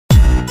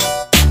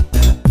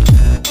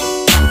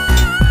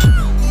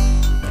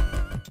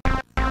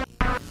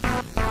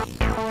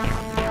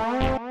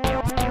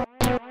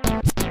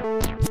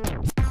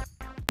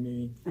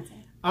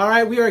All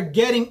right, we are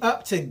getting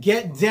up to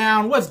get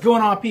down. What's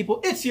going on, people?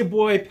 It's your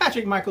boy,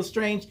 Patrick Michael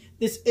Strange.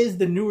 This is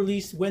the new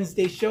release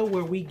Wednesday show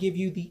where we give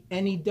you the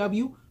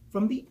NEW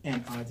from the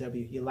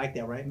NRW. You like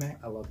that, right, Mac?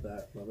 I love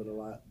that. Love it a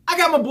lot. I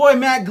got my boy,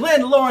 Matt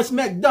Glenn Lawrence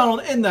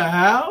McDonald in the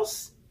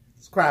house.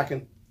 It's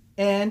cracking.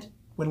 And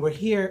when we're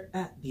here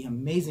at the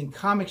amazing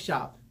comic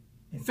shop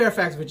in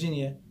Fairfax,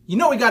 Virginia, you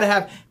know we got to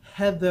have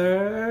Heather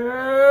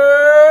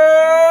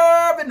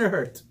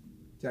Vitner-Hurt.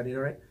 Did I do it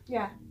right?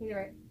 Yeah, you did it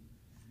right.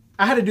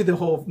 I had to do the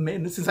whole,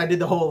 since I did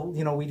the whole,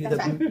 you know, we did the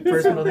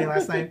first middle thing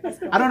last night.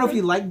 I don't know if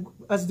you like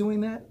us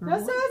doing that.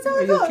 That's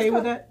Are you okay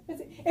with that?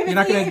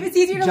 If it's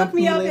easier to look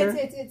me up,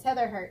 it's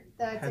Heather Hurt.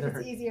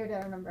 It's easier to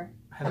remember.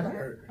 Heather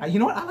Hurt. You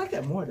know what? I like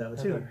that more, though,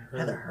 too.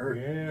 Heather Hurt.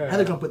 Yeah.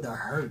 Heather gonna put the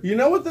hurt. You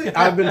know what?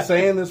 I've been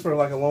saying this for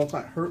like a long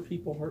time. Hurt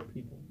people, hurt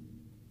people.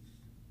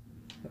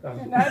 Now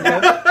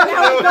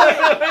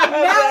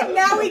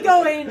we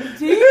going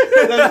deep.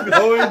 That's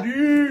going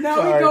deep.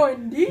 Now we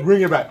going deep.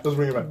 Bring it back. Let's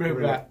bring it back. Bring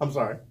it back. I'm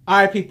sorry. All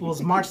right, people.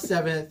 It's March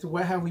 7th.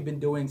 What have we been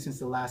doing since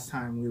the last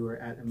time we were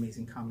at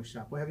Amazing Comic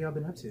Shop? What have y'all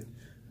been up to?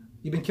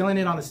 You've been killing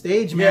it on the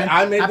stage, man. Yeah,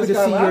 I made Happy this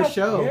to see your laugh.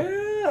 show.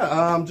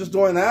 Yeah, just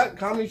doing that,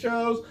 comedy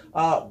shows,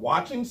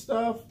 watching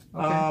stuff.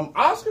 Okay.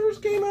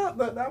 Oscars came out.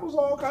 That was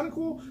all kind of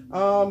cool.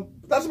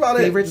 That's about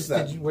Favorites?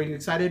 it. Were you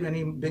excited?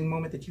 Any big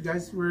moment that you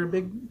guys were a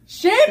big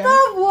Shape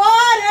of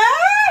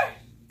Water?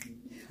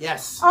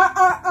 Yes.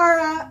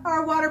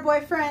 Our water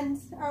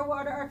boyfriend,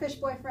 our fish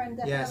boyfriend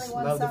definitely yes,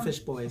 won love some. the fish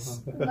boys.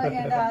 But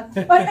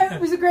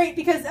it was great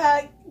because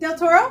Del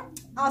Toro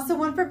also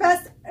won for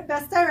best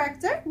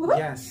director. Woo-hoo.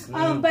 Yes.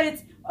 But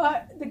it's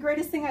the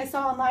greatest thing I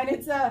saw online.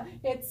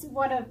 It's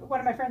one of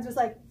my friends was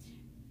like,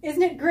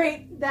 isn't it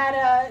great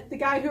that the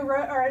guy who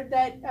wrote or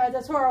that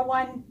Del Toro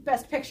won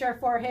Best Picture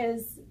for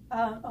his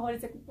what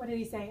is it? What did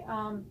he say?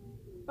 Oh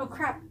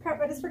crap!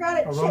 I just forgot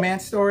it. A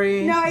romance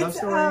story. No, love it's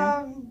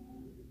story.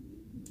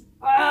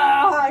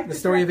 the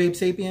story of Abe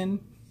Sapien.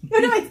 No,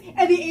 it's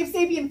the Abe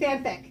Sapien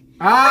fanfic.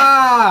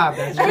 Ah,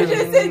 that's true.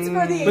 It's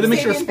for the Abe With a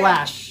mixture of Sapien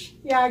splash.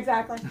 Yeah,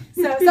 exactly.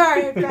 So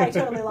sorry, I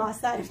totally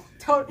lost that.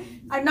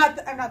 I'm not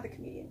the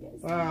comedian, guys.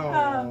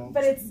 Oh.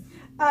 But it's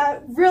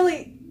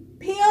really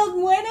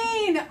Peele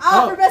winning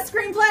for best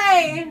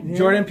screenplay.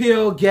 Jordan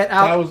Peele, Get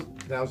Out.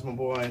 That was my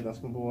boy.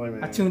 That's my boy,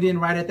 man. I tuned in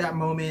right at that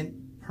moment.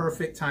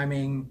 Perfect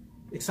timing.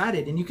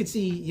 Excited, and you could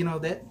see,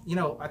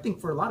 I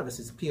think for a lot of us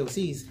it's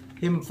POCs.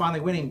 Him finally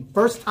winning,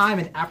 first time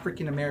an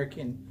African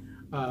American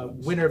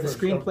winner of the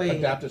screenplay,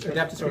 adapted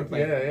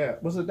screenplay. Yeah.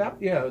 Was it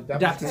adapted? Yeah,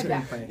 adapted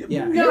screenplay.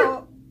 Yeah.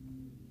 No.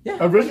 Yeah.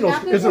 Original.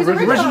 It's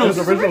original. It's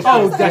original.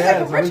 Oh,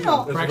 that's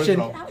original. Correction,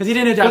 because he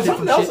didn't adapt it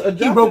from shit.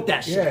 He wrote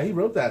that shit. Yeah, he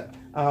wrote that.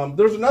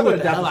 There's another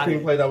adapted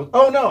screenplay that was.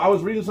 Oh no, I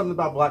was reading something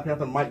about Black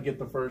Panther might get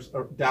the first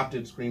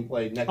adapted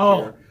screenplay next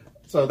year.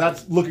 So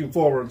that's looking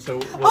forward.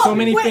 So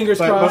many fingers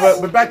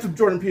crossed. But back to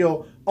Jordan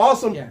Peele.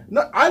 Awesome. Yeah.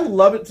 No, I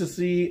love it to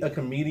see a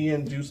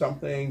comedian do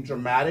something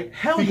dramatic.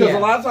 Because a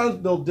lot of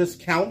times they'll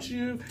discount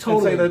you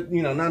and say that,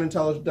 not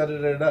intelligent,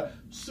 da-da-da-da.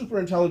 Super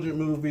intelligent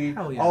movie.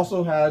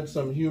 Also had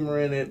some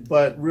humor in it,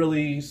 but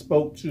really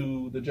spoke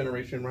to the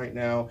generation right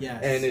now.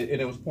 Yes. And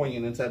it was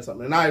poignant and said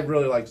something. And I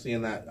really like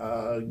seeing that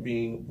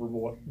being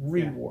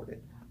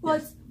rewarded. Well,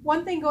 it's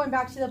one thing going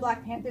back to the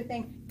Black Panther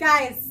thing.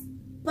 Guys,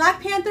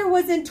 Black Panther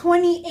was in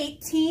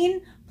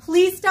 2018.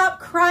 Please stop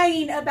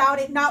crying about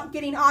it not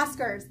getting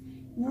Oscars.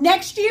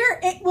 Next year,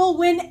 it will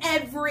win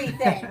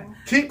everything.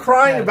 Keep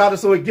crying about it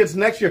so it gets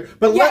next year,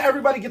 but let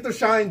everybody get their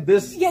shine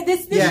this. Yeah,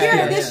 this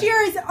year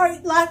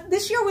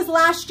was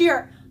last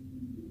year.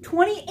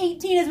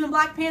 2018 is when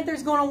Black Panther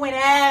is going to win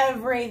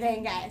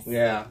everything, guys.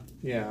 Yeah.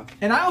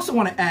 And I also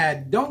want to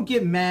add, don't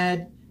get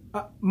mad.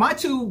 My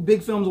two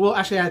big films, well,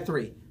 actually I had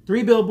three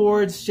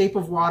Billboards, Shape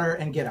of Water,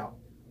 and Get Out.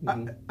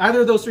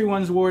 Either of those three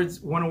won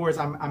awards,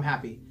 I'm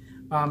happy.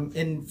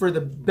 And for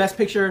the Best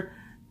Picture,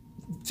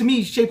 to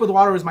me, Shape of the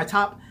Water was my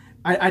top.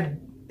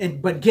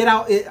 But Get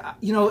Out, it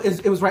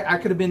was right. I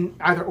could have been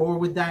either or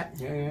with that.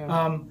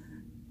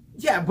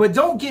 But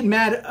don't get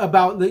mad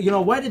about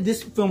why did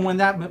this film win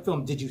that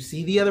film? Did you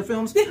see the other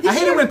films? I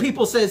hate it when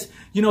people says,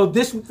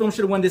 this film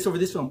should have won this over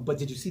this film. But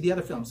did you see the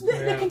other films?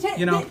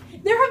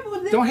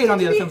 Don't hate on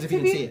the other films if you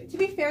didn't see it. To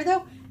be fair,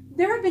 though,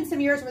 there have been some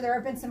years where there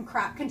have been some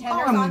crap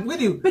contenders I'm with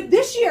you. But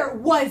this year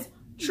was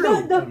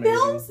true. The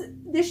films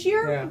this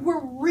year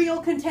were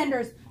real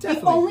contenders.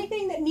 Definitely. The only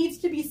thing that needs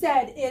to be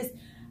said is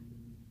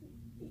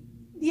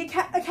the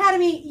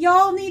Academy,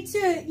 y'all need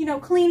to,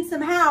 clean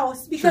some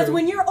house. Because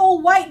when your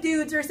old white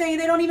dudes are saying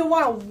they don't even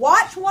want to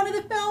watch one of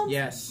the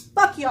films,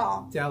 fuck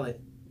y'all. Tell it.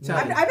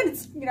 I've been,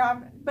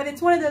 but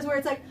it's one of those where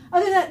it's like,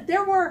 other than that,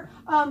 there were,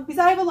 because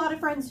I have a lot of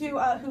friends who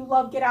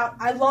love Get Out.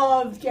 I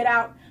loved Get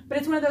Out. But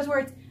it's one of those where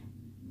it's,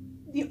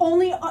 the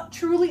only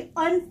truly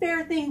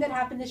unfair thing that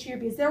happened this year,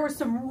 because there were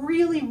some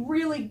really,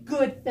 really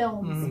good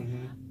films,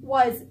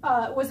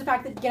 was the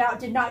fact that Get Out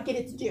did not get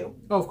its due.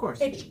 Oh, of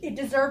course. It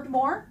deserved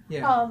more.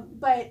 Yeah.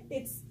 But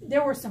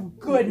there were some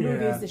good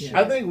movies this year.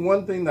 I think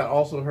one thing that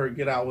also hurt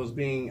Get Out was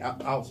being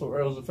out so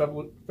early. It was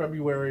a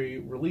February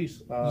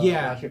release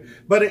last year.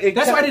 But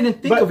that's why I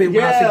didn't think of it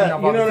when I was thinking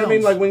about you know what I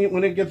mean? films. Like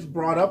when it gets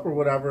brought up or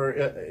whatever,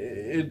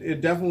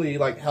 it definitely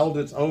like held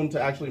its own to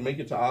actually make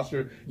it to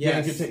Oscar.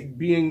 Yes.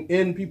 Being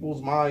in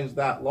people's minds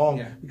that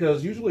long.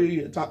 Because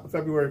usually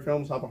February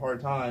films have a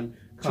hard time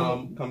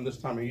come this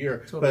time of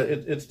year, but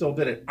it still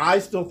did it. I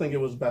still think it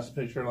was Best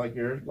Picture, like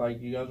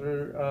you guys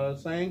are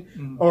saying,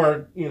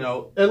 or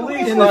at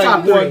least in the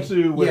top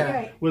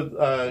 1-2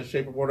 with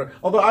Shape of Water.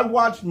 Although I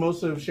watched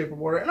most of Shape of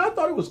Water and I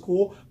thought it was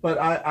cool, but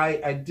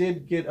I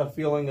did get a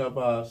feeling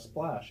of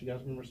Splash. You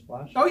guys remember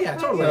Splash? Oh yeah,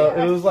 totally.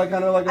 It was like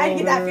kind of like I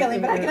get that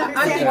feeling, but I can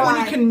understand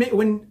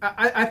why.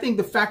 I think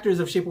the factors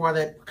of Shape of Water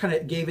that kind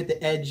of gave it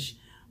the edge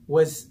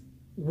was,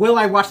 will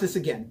I watch this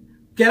again?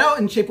 Get Out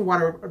and Shape of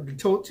Water are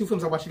two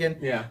films I watched again.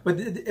 Yeah. But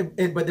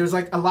there's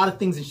like a lot of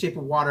things in Shape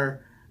of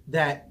Water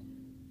that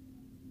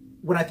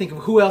when I think of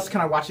who else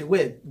can I watch it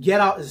with, Get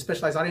Out is a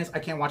specialized audience. I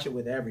can't watch it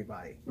with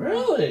everybody.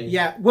 Really?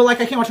 Yeah. Well, like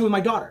I can't watch it with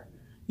my daughter.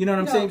 You know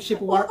what I'm saying?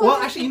 Shape of Water. Well,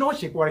 actually, you know what?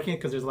 Shape of Water I can't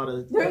because there's a lot of.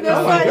 Oh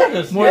my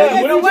goodness! What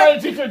are you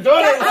trying to teach your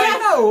daughter? I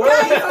know.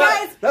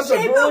 Guys, That's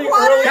Shape a really of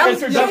Water. early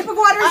Shape of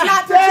Water is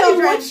not for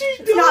children. What's she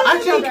doing? Not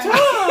for children.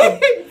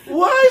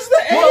 Why is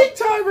the egg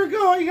timer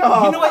going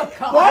off? You know what?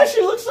 Why does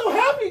she look so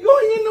happy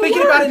going into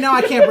Thinking work? about it now,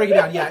 I can't break it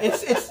down. Yeah,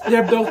 it's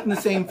they're both in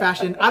the same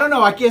fashion. I don't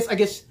know. I guess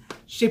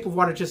Shape of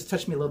Water just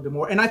touched me a little bit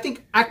more, and I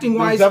think acting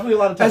wise, definitely a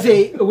lot of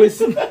it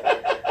was.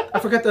 I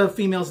forgot the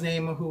female's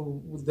name,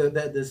 who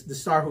the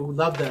star who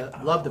loved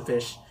the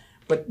fish.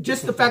 But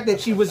just the fact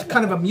that she was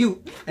kind of a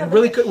mute and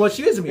really could, well,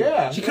 she is a mute.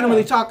 Yeah, she couldn't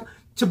really talk,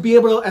 to be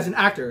able to, as an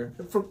actor,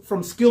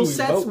 from skill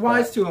sets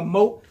wise to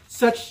emote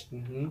such,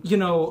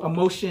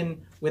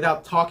 emotion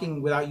without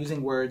talking, without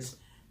using words.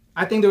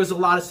 I think there was a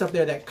lot of stuff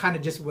there that kind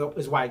of just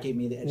is why it gave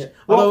me the edge. Yeah.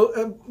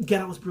 Although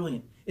Get Out was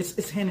brilliant.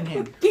 It's hand in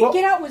hand.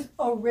 Get Out was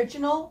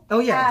original. Oh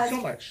yeah,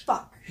 so much.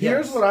 Fuck.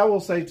 Here's what I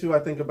will say too. I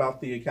think about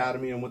the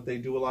Academy and what they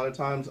do a lot of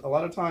times. A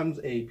lot of times,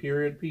 a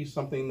period piece,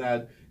 something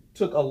that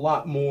took a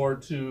lot more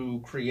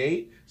to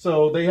create,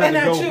 so they had to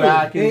go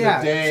back in the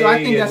day. So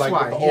I think that's like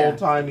why with the old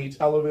timey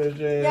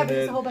television. Yeah, but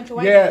it's a whole bunch of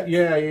white.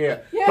 Yeah.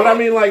 But I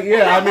mean,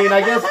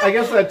 I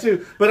guess that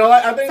too. But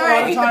I think a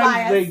lot of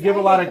times they give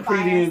a lot of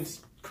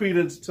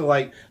credence to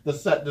like the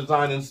set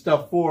design and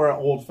stuff for an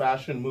old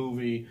fashioned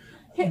movie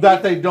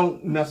that they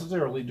don't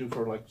necessarily do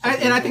for like.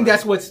 And I think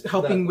that's what's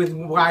helping with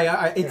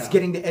why it's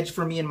getting the edge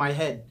for me in my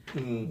head.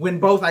 Mm-hmm.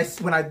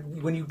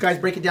 When you guys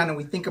break it down and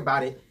we think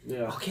about it,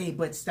 okay,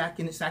 but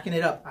stacking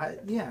it up,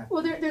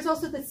 Well, there's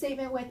also the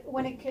statement with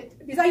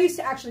because I used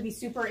to actually be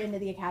super into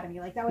the Academy.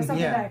 Like that was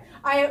something that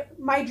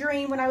my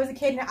dream when I was a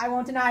kid, and I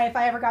won't deny if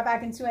I ever got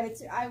back into it.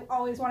 I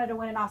always wanted to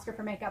win an Oscar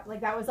for makeup.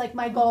 Like that was like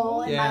my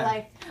goal in my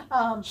life.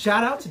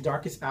 Shout out to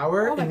Darkest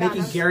Hour and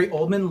making Gary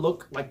Oldman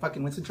look like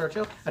fucking Winston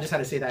Churchill. I just had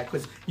to say that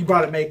because you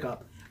brought up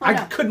makeup.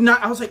 I could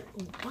not. I was like,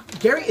 what?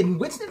 Gary and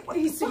Winston. What?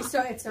 It's so it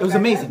was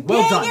amazing.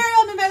 Well done. Gary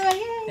Oldman, by the way.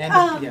 Yay.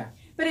 And,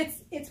 but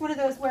it's one of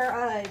those where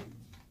I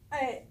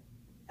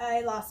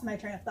lost my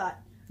train of thought.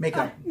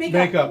 Makeup.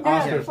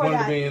 Oscars wanted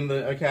to be in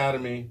the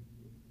Academy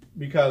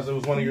because it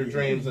was one of your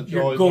dreams that you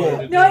always wanted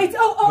to do. No, it's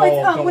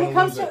when it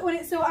comes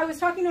to so I was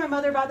talking to my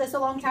mother about this a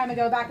long time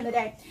ago, back in the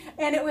day,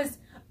 and it was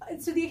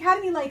so the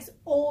Academy likes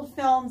old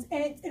films,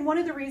 and one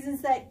of the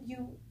reasons that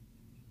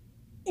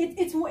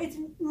it's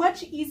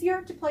much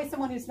easier to play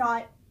someone who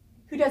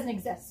doesn't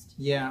exist.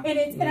 Yeah.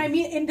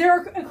 And there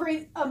are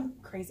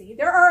crazy.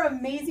 There are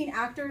amazing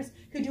actors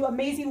who do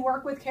amazing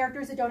work with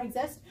characters that don't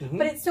exist. Mm-hmm.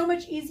 But it's so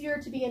much easier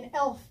to be an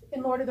elf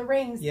in Lord of the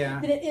Rings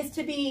than it is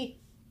to be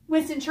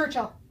Winston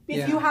Churchill.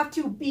 Because you have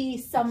to be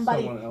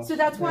somebody. So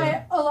that's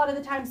why a lot of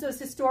the times those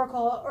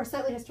historical or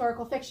slightly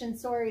historical fiction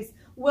stories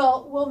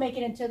will make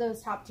it into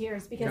those top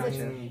tiers because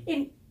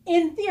it's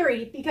in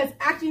theory, because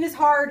acting is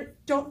hard.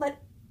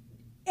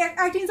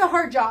 Acting's a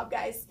hard job,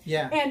 guys.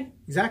 Yeah, and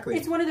exactly.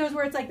 It's one of those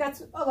where it's like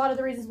that's a lot of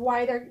the reasons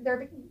why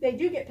they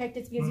do get picked.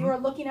 It's because you are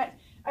looking at.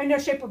 I know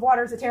Shape of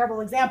Water is a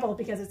terrible example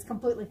because it's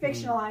completely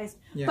fictionalized,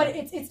 but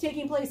it's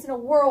taking place in a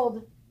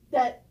world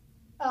that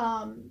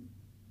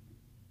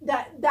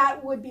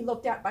that would be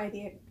looked at by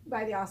the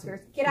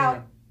Oscars. Get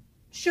Out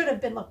should have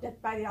been looked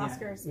at by the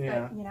Oscars,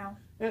 but you know.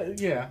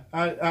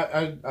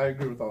 I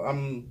agree with all.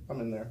 I'm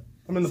in there.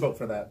 I'm in the boat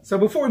for that. So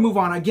before we move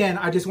on, again,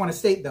 I just want to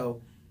state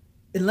though.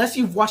 Unless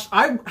you've watched,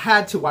 I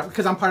had to watch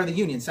because I'm part of the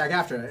union,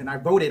 SAG-AFTRA, and I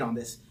voted on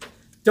this.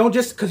 Don't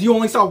just because you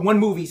only saw one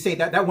movie say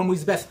that one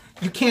movie's best.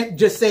 You can't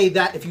just say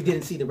that if you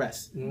didn't see the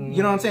rest. You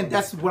know what I'm saying?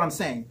 That's what I'm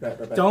saying.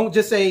 Right. Don't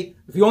just say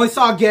if you only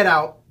saw Get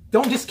Out.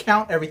 Don't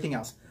discount everything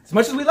else. As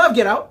much as we love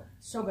Get Out,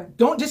 so good.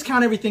 Don't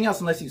discount everything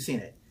else unless you've seen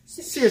it.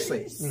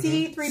 Seriously,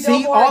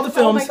 see all the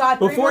films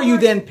before you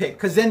then pick.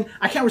 Because then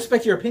I can't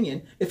respect your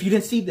opinion if you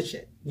didn't see the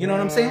shit. You know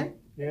what I'm saying?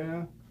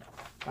 Yeah.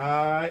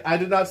 I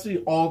did not see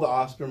all the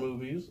Oscar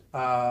movies,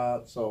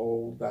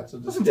 so that's a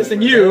disclaimer.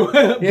 Wasn't dissing you.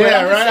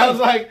 Yeah, right? I was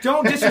like...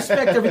 Don't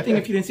disrespect everything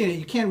if you didn't see it.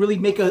 You can't really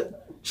make a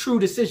true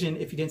decision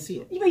if you didn't see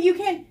it. But you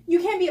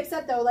can be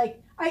upset, though.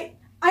 Like,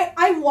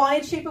 I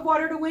wanted Shape of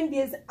Water to win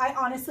because I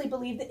honestly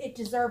believe that it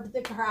deserved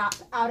the crap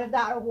out of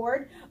that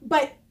award.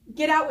 But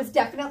Get Out was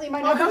definitely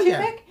my number 2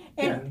 pick.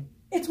 And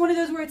it's one of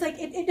those where it's like,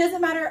 it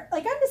doesn't matter.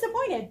 Like, I'm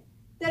disappointed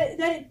that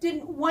it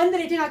didn't, one,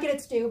 that it did not get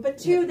its due, but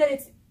two, that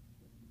it's,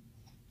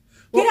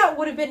 Get Out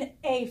would have been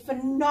a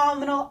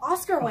phenomenal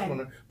Oscar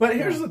win. But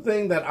here's the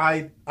thing that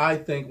I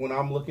think when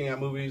I'm looking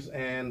at movies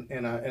and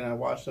I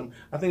watch them,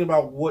 I think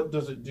about what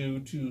does it do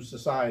to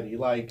society.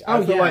 Like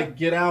I feel like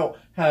Get Out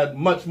had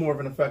much more of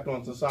an effect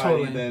on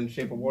society than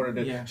Shape of Water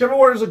did. Yeah. Shape of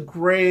Water is a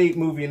great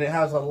movie and it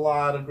has a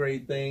lot of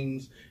great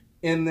things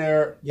in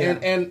there. Yeah.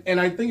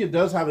 And I think it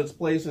does have its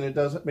place and it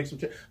does make some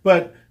change.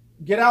 But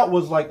Get Out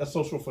was like a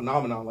social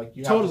phenomenon. Like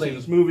you have to see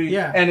this movie,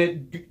 and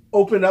it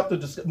opened up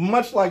the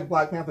much like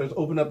Black Panther, it's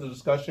opened up the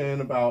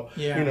discussion about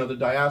you know the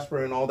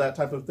diaspora and all that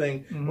type of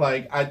thing. Mm-hmm.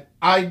 Like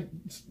I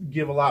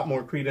give a lot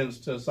more credence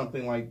to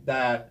something like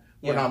that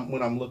when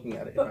I'm looking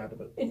at it.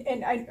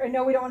 And I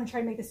know we don't want to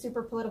try to make this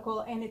super political,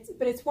 and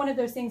it's one of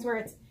those things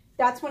where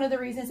that's one of the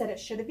reasons that it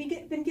should have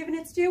been given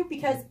its due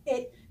because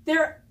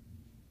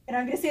and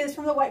I'm going to say this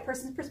from the white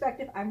person's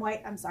perspective. I'm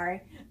white. I'm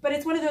sorry. But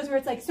it's one of those where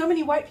it's like so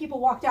many white people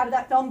walked out of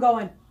that film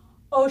going,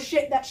 oh,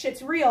 shit, that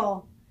shit's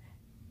real.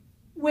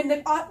 When the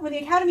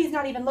Academy is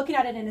not even looking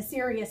at it in a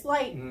serious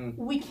light,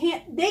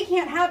 they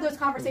can't have those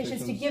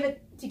conversations to give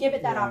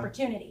it that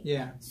opportunity.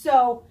 Yeah.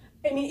 So,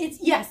 I mean,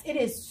 it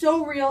is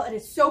so real. It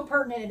is so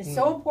pertinent. It is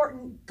so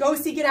important. Go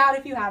see Get Out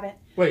if you haven't.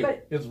 Wait,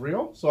 it's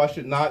real? So I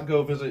should not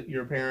go visit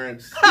your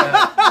parents?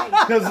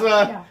 Because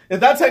if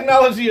that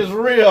technology is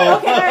real...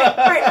 Okay,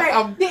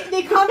 right.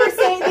 The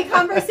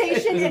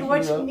conversation in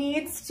which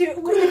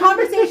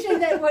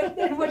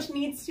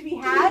needs to be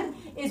had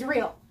is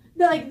real.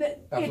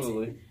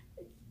 Absolutely.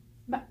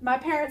 My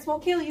parents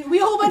won't kill you. We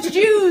a whole bunch of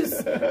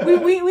Jews.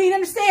 We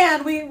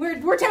understand.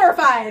 We're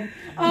terrified.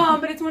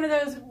 But it's one of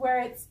those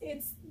where it's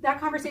that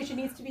conversation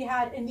needs to be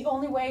had, and the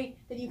only way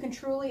that you can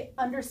truly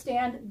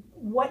understand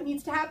what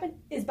needs to happen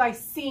is by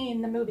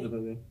seeing the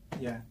movie.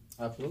 Yeah,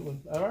 absolutely.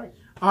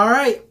 All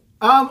right.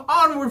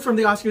 Onward from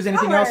the Oscars.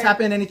 Anything else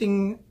happen?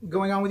 Anything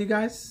going on with you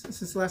guys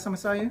since the last time I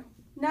saw you?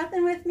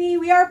 Nothing with me.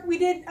 We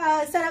did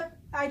set up.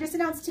 I just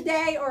announced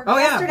today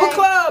yesterday.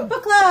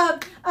 Book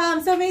club.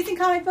 So Amazing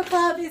Comic Book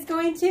Club is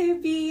going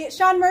to be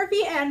Sean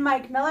Murphy and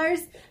Mike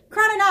Miller's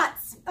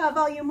Chrononauts,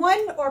 Volume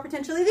 1, or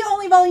potentially the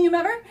only volume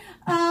ever.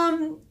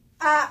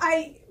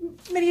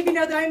 Many of you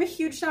know that I'm a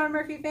huge Sean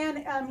Murphy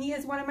fan. He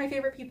is one of my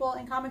favorite people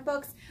in comic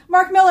books.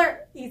 Marc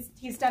Miller,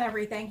 he's done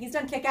everything. He's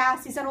done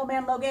Kick-Ass. He's done Old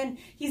Man Logan.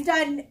 He's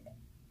done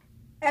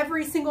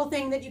every single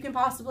thing that you can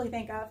possibly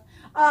think of.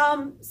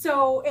 And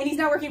he's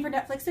now working for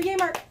Netflix, so yay,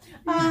 Marc.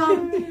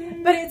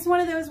 But it's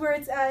one of those where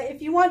it's,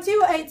 if you want to,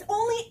 it's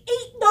only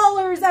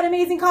 $8 at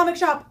Amazing Comic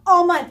Shop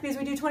all month because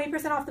we do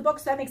 20% off the book,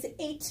 so that makes it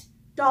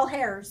 $8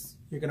 hairs.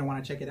 You're going to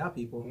want to check it out,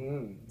 people.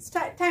 It's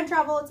time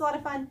travel. It's a lot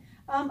of fun.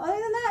 Other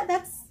than that,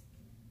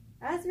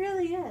 that's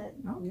really it.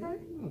 Okay.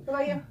 What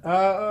about you?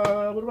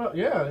 What about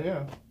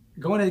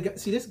going to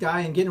see this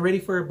guy and getting ready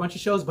for a bunch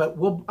of shows, but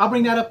I'll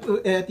bring that up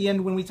at the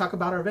end when we talk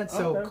about our events.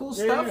 So cool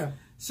stuff. Yeah.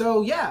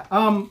 So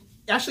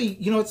actually,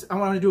 I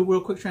want to do a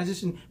real quick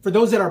transition for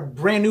those that are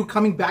brand new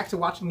coming back to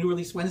watching New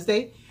Release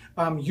Wednesday.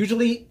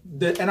 Usually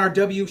the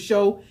NRW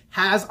show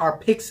has our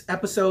picks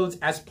episodes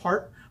as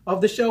part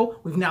of the show.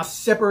 We've now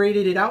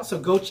separated it out, so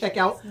go check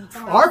out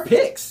our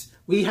picks.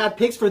 We had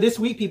picks for this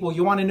week, people.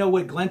 You want to know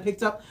what Glenn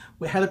picked up,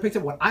 what Heather picked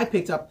up, what I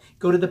picked up,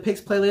 go to the picks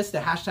playlist, the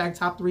hashtag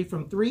top 3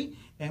 from 3,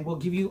 and we'll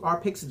give you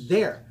our picks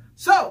there.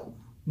 So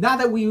now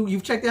that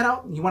you've checked that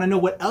out, you want to know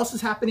what else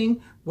is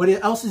happening, what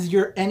else is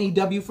your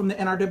NEW from the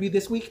NRW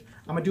this week,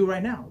 I'm going to do it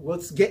right now.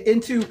 Let's get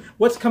into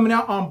what's coming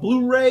out on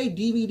Blu-ray,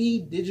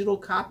 DVD, digital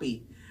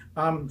copy.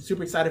 I'm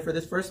super excited for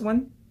this first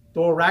one.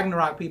 Thor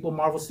Ragnarok, people,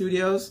 Marvel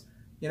Studios.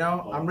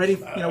 I'm ready.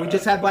 We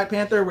just had Black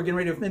Panther. We're getting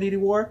ready for Infinity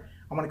War.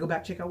 I want to go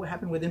back check out what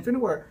happened with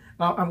Infinity War.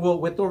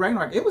 With Thor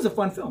Ragnarok. It was a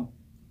fun film.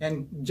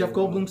 And Jeff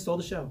Goldblum stole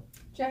the show.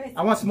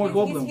 I want some more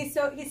Goldblum. He's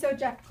so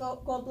Jeff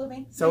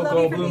Goldbluming. So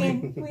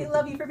Goldbluming. We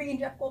love you for being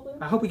Jeff Goldblum.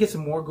 I hope we get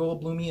some more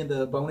Goldbluming in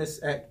the bonus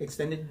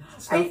extended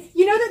stuff.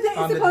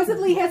 That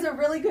supposedly has a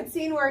really good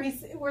scene where he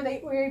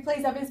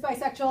plays up his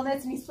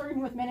bisexualness and he's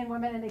flirting with men and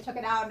women and they took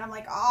it out and I'm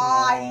like,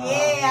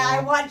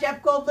 I want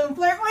Jeff Goldblum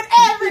flirting with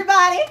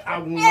everybody.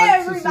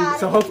 Everybody.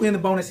 So hopefully in the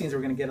bonus scenes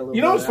we're gonna get a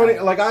little. What's funny?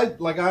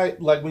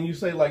 Like when you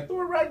say like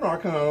Thor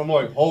Ragnarok, I'm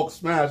like Hulk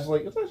smash. It's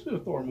like it's actually a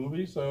Thor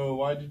movie, so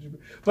why did you?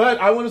 But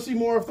I want to see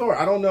more of Thor.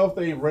 I don't know if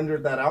they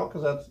rendered that out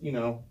because that's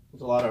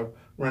there's a lot of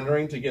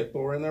rendering to get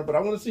Thor in there, but I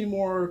want to see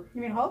more.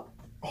 You mean Hulk?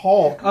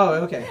 Hulk. Oh,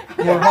 okay.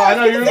 Yeah. I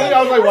know you're.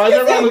 I was like, why is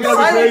everyone looking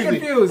at me crazy?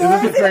 Confused.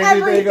 Is this a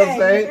crazy thing I'm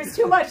saying? There's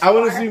too much. I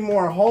want to see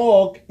more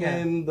Hulk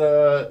in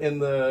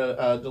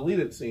the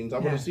deleted scenes. I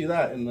want to see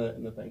that in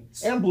the thing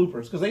and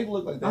bloopers because they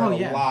look like they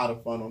had a lot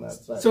of fun on that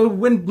set. So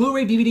when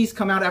Blu-ray DVDs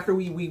come out after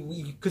we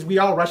because we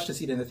all rushed to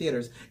see it in the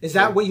theaters, is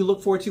that what you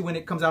look forward to when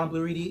it comes out on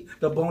Blu-ray?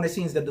 The bonus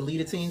scenes, the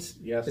deleted scenes.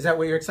 Yes. Is that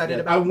what you're excited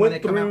about? I went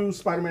through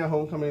Spider-Man: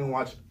 Homecoming and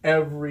watched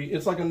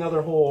it's like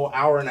another whole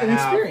hour and a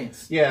half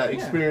experience.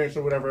 Experience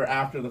or whatever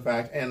after the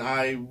fact, and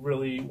I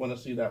really want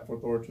to see that for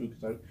Thor 2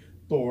 because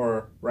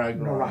Thor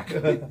Ragnarok,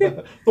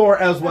 Thor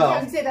as well.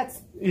 I was going to say that's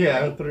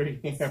 3.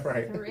 Yeah,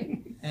 right.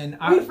 3. And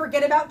we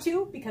forget about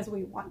 2 because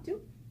we want to.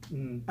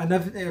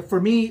 Another for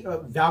me,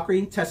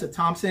 Valkyrie, Tessa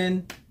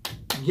Thompson.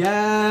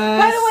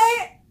 Yes. By the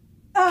way,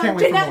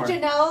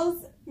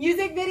 Janelle's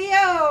music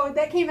video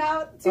that came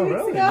out 2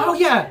 weeks ago. Oh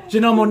yeah,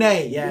 Janelle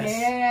Monáe. Yes.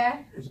 Yeah.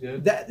 It was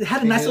good. That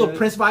had a nice little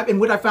Prince vibe. And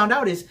what I found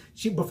out is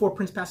before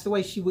Prince passed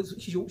away, she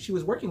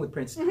was working with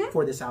Prince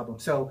for this album.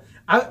 So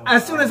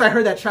as soon as I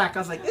heard that track, I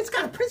was like, it's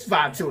got a Prince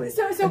vibe to it.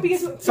 So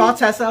because saw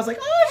Tessa, I was like,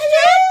 oh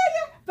shit.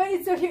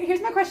 But so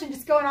here's my question,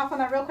 just going off on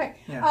that real quick.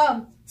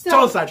 Yeah.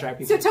 Total sidetrack,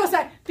 people. So total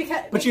side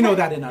because you know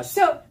that in us.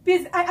 So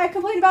because I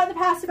complained about in the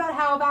past about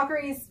how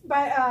Valkyrie's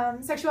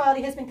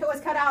sexuality was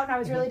cut out, and I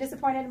was really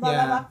disappointed. And blah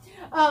blah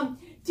blah.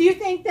 Do you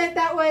think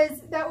that was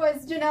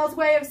Janelle's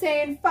way of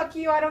saying fuck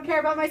you? I don't care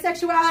about my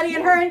sexuality,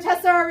 and her and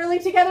Tessa are really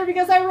together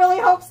because I really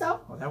hope so.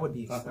 Oh, that would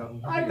be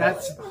so. I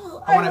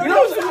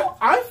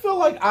feel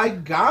like I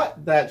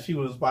got that she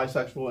was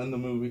bisexual in the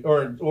movie,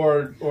 or.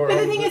 But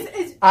the thing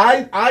is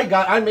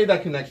I made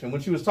that connection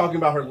when she was talking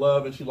about her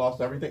love and she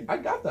lost everything. I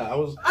got that.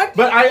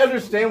 But I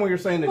understand what you're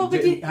saying. That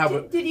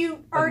did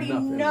you already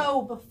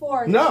know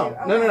before?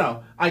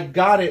 No. I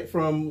got it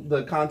from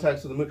the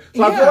context of the movie.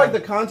 So I feel like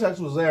the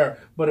context was there,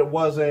 but it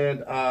wasn't.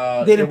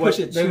 They didn't push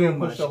it too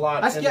much. A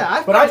lot. I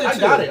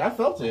got it. I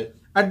felt it.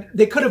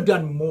 They could have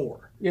done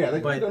more. Yeah,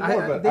 they could have done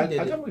more, but I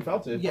definitely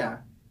felt it. Yeah.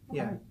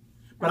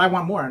 But I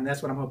want more, and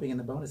that's what I'm hoping in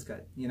the bonus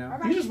cut. You know,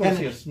 you just want to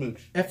see a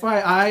smooch.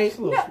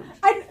 FYI,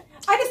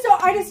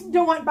 I just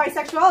don't want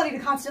bisexuality to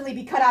constantly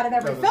be cut out of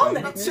every film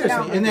that it's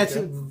seriously, and that's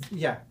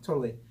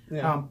totally.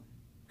 Yeah.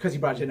 Because you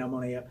brought Janelle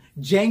Monáe up.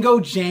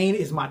 Django Jane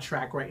is my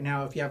track right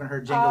now. If you haven't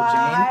heard Django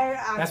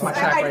Jane, that's my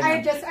track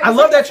right now. I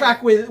love that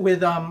track with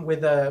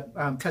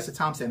Tessa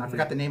Thompson. I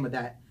forgot the name of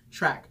that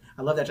track.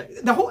 I love that track.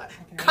 The whole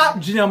Cop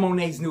Janelle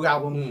Monáe's new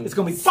album is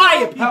gonna be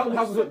fire. People.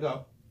 How's it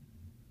go?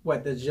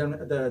 What, the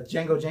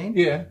Django Jane?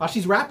 Yeah. Oh,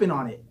 she's rapping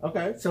on it.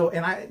 Okay. So,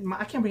 and I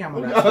can't bring out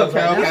my rap skills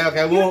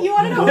Okay. You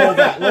want to know?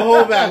 We'll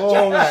hold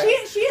back.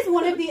 She is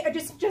one of the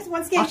just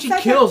one skin. Oh, she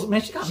kills,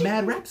 man. She got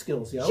mad rap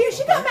skills, yo.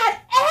 She got mad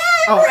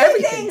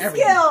everything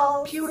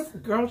skills. Beautiful.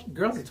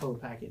 Girl's a total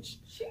package.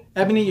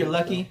 Ebony, you're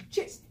lucky.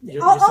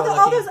 All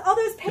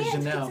those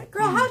pants.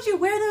 Girl, how'd you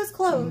wear those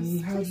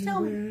clothes? Please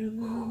tell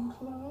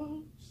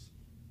me.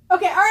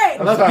 Okay, all right.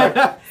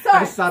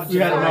 Sorry. We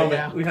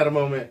had a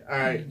moment. All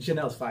right.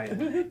 Janelle's fire.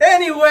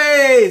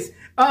 Anyways,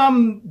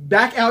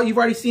 back out. You've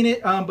already seen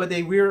it, but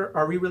they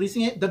are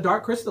re-releasing it. The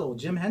Dark Crystal,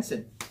 Jim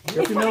Henson.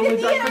 You're familiar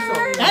with Dark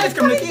Crystal? And it's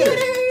coming to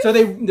theaters. So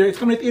it's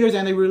coming to theaters,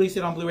 and they release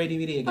it on Blu-ray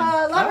DVD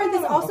again. Labyrinth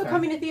is also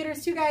coming to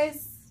theaters too,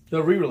 guys.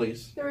 The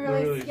re-release.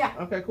 Yeah.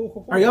 Okay,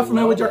 cool. Are y'all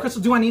familiar with Dark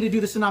Crystal? Do I need to do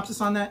the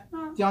synopsis on that?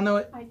 Do y'all know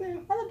it? I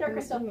love Dark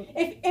Crystal.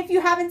 If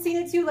you haven't seen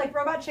it too, like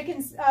Robot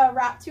Chicken's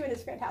rap to it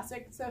is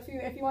fantastic. So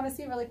if you want to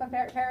see a really fun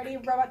parody,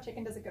 Robot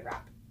Chicken does a good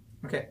rap.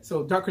 Okay,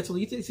 so Dark Crystal,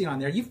 you've seen it on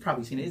there. You've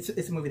probably seen it.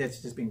 It's a movie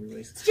that's just being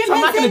released.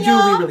 I'm not going to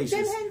do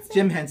re-releases.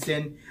 Jim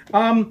Henson.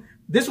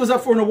 This was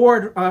up for an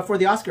award for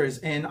the Oscars,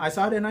 and I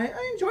saw it and I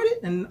enjoyed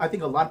it, and I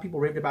think a lot of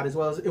people raved about it as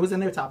well. It was in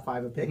their top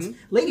 5 of picks.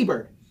 Lady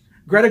Bird.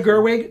 Greta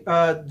Gerwig,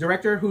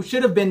 director who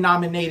should have been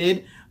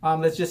nominated.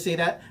 Let's just say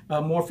that.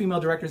 More female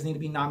directors need to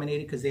be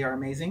nominated because they are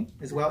amazing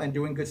as well and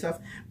doing good stuff.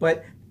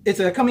 But it's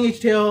a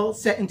coming-age tale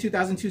set in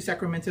 2002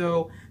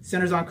 Sacramento.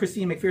 Centers on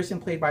Christine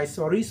McPherson, played by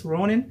Saoirse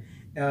Ronan,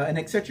 an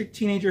eccentric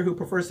teenager who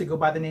prefers to go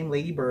by the name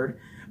Lady Bird.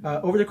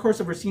 Over the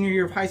course of her senior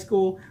year of high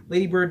school,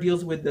 Lady Bird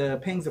deals with the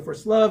pangs of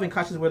first love and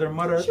clashes with her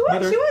mother. She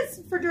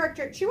was for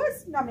director. She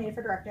was nominated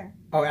for director.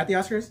 Oh, at the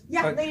Oscars?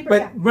 Yeah, Lady Bird.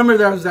 But remember,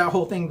 there was that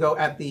whole thing though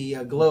at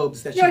the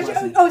Globes that she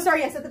wasn't. Oh,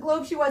 sorry. Yes, at the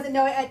Globes she wasn't.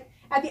 No, at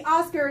the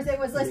Oscars it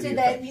was listed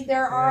that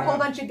there are a whole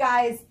bunch of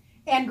guys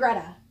and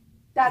Greta.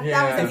 That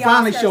was in the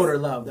finally Oscars. Showed her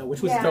love though,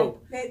 which was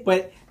dope.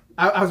 But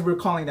I was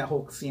recalling that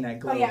whole scene at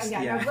Globes. Oh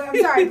yeah. No, I'm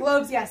sorry,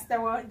 Globes. Yes,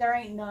 there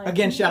ain't none.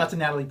 Again, shout out to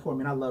Natalie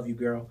Portman. I love you,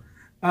 girl.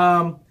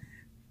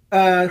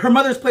 Her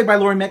mother is played by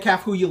Laurie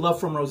Metcalf, who you love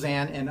from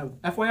Roseanne. And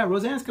FYI,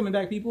 Roseanne's coming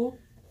back, people.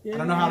 Yeah. I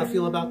don't know how to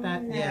feel about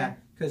that. Yeah,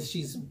 because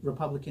she's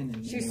Republican.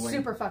 And she's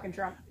super fucking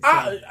Trump.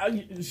 I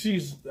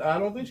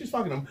don't think she's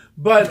fucking him.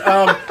 But,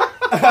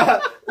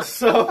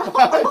 so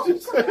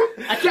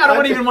I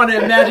don't even want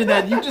to imagine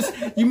that.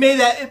 You made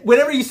that,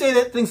 whenever you say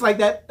that, things like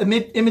that,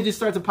 images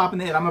start to pop in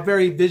the head. I'm a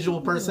very visual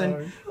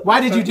person.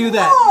 Why did you do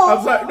that?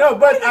 I'm sorry. No,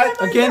 but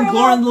again,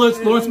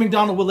 Lawrence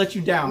McDonald will let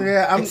you down.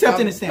 Yeah, except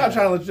in his stand. I'm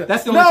trying to let you down.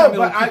 That's the only time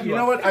but you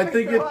know what? I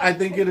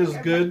think it is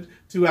good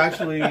to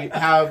actually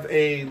have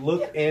a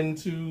look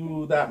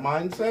into that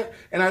mindset,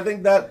 and I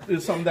think that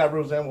is something that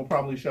Roseanne will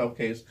probably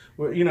showcase.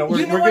 We're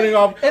getting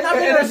off, and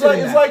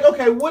it's like,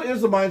 okay, what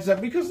is the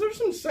mindset? Because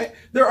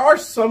there are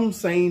some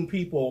sane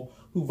people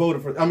who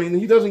voted for. I mean,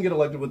 he doesn't get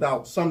elected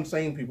without some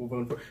sane people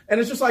voting for. And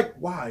it's just like,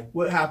 why?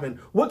 What happened?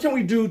 What can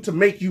we do to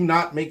make you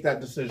not make that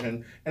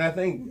decision? And I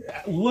think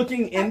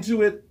looking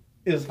into it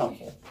is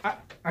helpful. I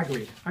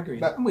agree.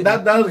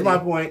 That is my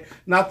point.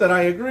 Not that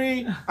I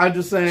agree. I'm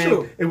just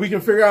saying, if we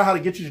can figure out how to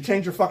get you to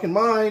change your fucking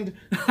mind,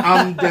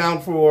 I'm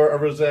down for a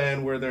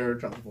Roseanne where they're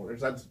Trump supporters.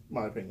 That's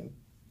my opinion.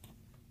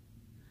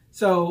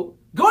 So,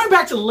 going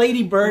back to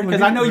Lady Bird,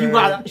 because I know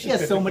she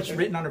has so much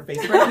written on her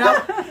face right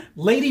now.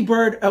 Lady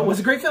Bird was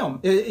a great film.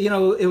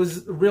 It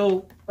was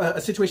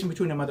a situation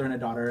between a mother and a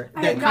daughter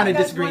that kind of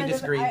disagreed.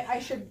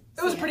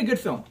 It was a pretty good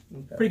film.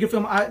 Okay. Pretty good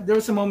film. There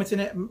were some moments in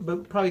it,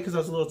 but probably because I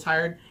was a little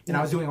tired and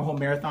I was doing a whole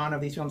marathon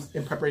of these films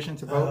in preparation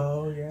to vote.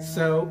 Oh, yeah.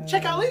 So,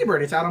 check out Lady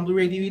Bird. It's out on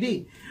Blu-ray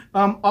DVD.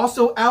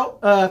 Also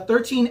out,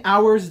 13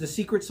 Hours, The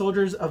Secret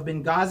Soldiers of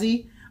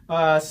Benghazi.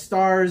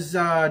 Stars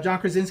John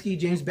Krasinski,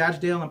 James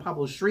Badgedale, and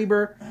Pablo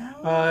Schreiber.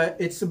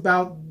 It's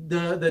about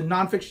the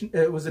nonfiction.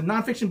 It was a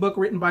nonfiction book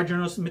written by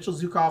journalist Mitchell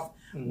Zukoff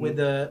with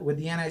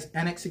the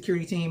Annex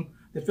security team.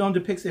 The film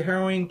depicts the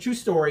harrowing true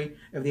story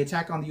of the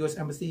attack on the U.S.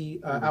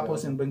 Embassy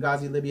outpost in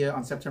Benghazi, Libya,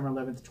 on September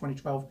 11th,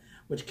 2012,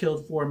 which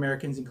killed 4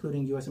 Americans,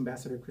 including U.S.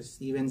 Ambassador Chris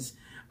Stevens.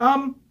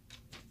 When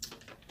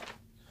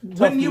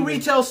you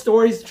retell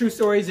stories, true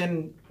stories,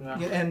 and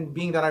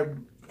being that I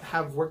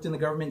have worked in the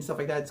government and stuff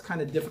like that, it's kind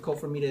of difficult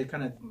for me to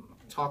kind of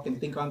talk and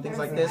think on things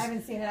like this. I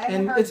haven't seen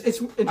it.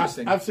 It's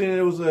interesting. I've seen it.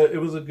 It was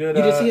a good.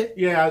 You did see it?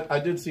 Yeah,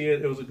 I did see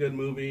it. It was a good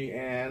movie,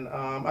 and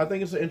I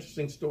think it's an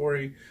interesting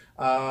story.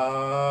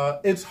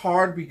 It's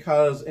hard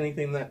because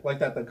anything like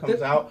that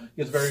comes out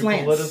is very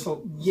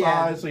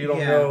politicized, so you don't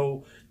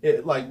know.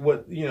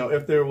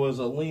 If there was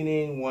a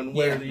leaning one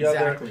way or the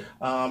other.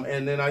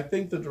 And then I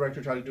think the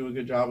director tried to do a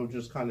good job of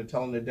just kind of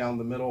telling it down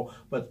the middle,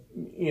 but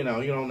you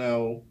don't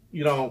know.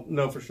 You don't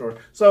know for sure.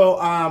 So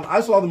I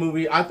saw the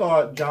movie. I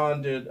thought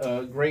John did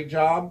a great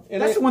job in it.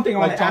 That's the one thing I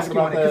want to ask you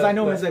on it, because I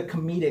know him as a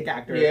comedic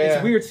actor. Yeah.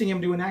 It's weird seeing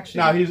him doing action.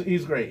 No,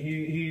 he's great.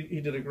 He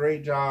did a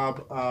great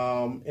job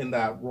in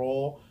that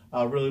role.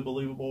 Really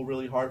believable,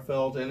 really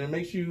heartfelt, and it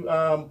makes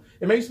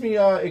me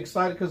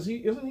excited because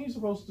isn't he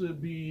supposed to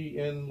be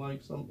in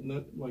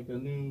a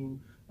new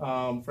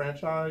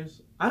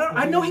franchise?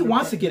 I know he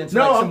wants to get into.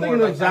 No, I'm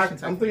thinking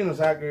of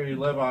Zachary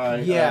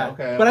Levi. Yeah,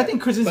 okay. But I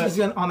think Krasinski's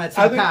on that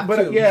same path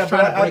too. Yeah,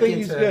 but I think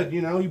he's good.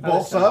 He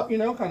bulks up.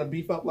 Kind of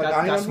beef up like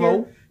I am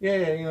here.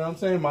 Yeah, you know what I'm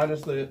saying,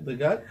 minus the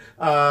gut.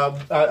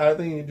 I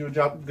think he did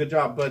a good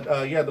job. But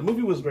the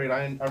movie was great.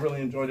 I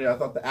really enjoyed it. I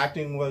thought the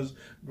acting was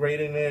great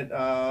in it.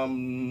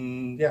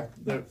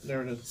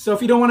 There it is. So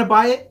if you don't want to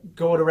buy it,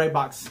 go to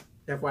Redbox.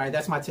 FYI,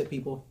 that's my tip,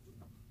 people.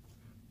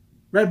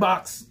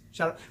 Redbox.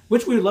 Shout out,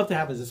 which we would love to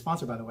have as a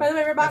sponsor, by the way. By the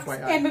way, Redbox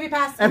and Movie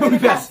Pass. And Movie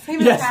Pass.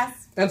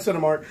 Yes. And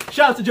Cinemark.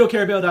 Shout out to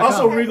JoeCarabeo.com.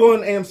 Also Regal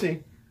and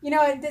AMC.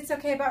 It's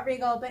okay about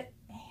Regal, but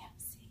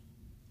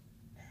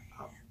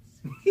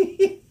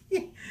AMC.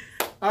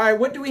 All right,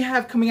 what do we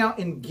have coming out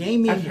in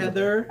gaming,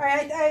 Heather? All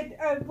right,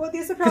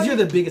 these are probably... Because you're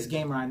the biggest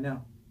gamer I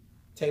know.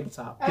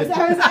 Tabletop. I was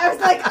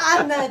like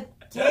on the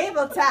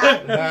tabletop.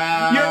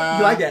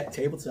 You like that?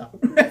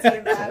 Tabletop.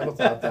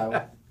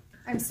 Tabletop.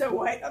 I'm so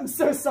white. I'm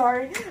so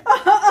sorry.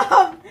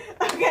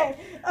 Okay.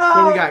 What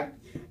do we got?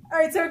 All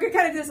right, so we could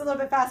kind of do this a little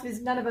bit fast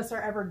because none of us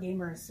are ever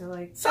gamers.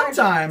 So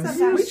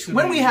sometimes.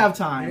 When we have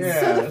time. Yeah,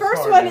 so the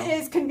first one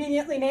is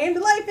conveniently named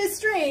 "Life is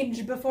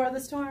Strange Before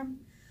the Storm."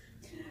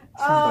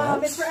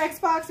 It's for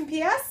Xbox and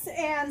PS,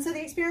 and so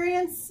the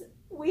experience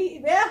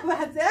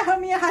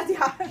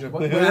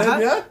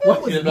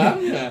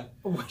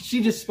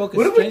she just spoke.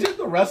 What if we did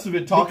the rest of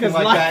it talking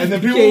like that, and then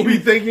people will be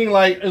thinking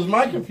like, "Is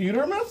my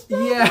computer messed up?"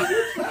 Yeah.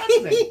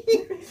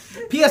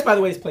 PS, by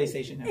the way, is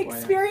PlayStation.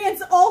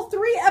 Experience all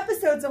 3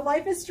 episodes of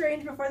Life is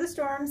Strange Before the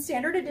Storm,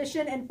 Standard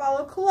Edition, and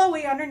follow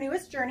Chloe on her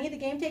newest journey. The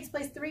game takes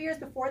place 3 years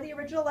before the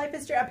original Life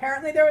is Strange.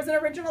 Apparently, there was an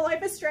original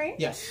Life is Strange.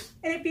 Yes.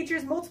 And it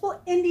features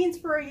multiple endings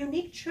for a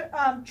unique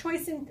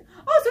choice in.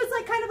 Oh, so it's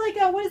like kind of like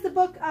what is the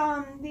book?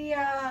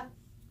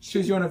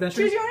 Choose Your Own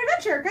Adventure. Choose Your Own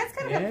Adventure. That's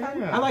kind of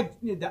fun. I like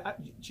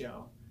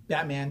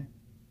Batman.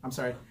 I'm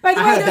sorry. By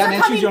the way,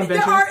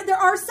 there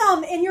are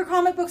some in your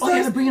comic book stores. Oh,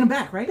 yeah, they're bringing them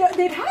back, right?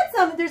 They've had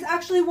some. There's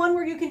actually one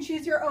where you can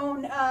choose your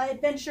own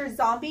adventure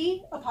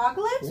zombie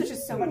apocalypse, which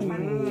is so much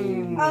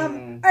fun. All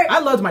right. I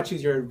loved my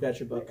Choose Your Own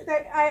Adventure book.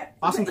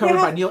 Awesome cover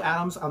by Neil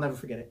Adams. I'll never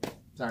forget it.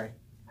 Sorry.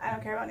 I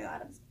don't care about Neil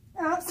Adams.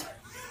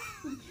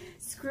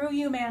 Screw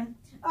you, man.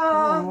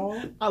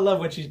 I love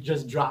when she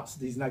just drops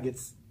these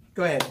nuggets.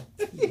 Go ahead.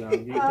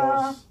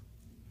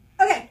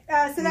 Okay,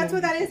 so that's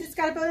what that is. It's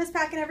got a bonus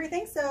pack and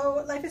everything.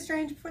 So Life is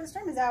Strange Before the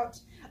Storm is out.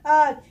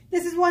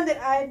 This is one that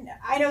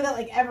I know that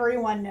like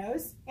everyone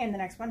knows, and the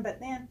next one, but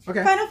man.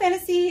 Okay. Final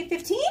Fantasy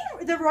 15,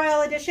 the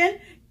Royal Edition.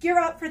 Gear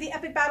up for the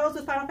epic battles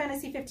with Final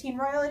Fantasy 15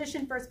 Royal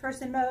Edition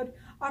first-person mode.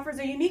 Offers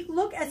a unique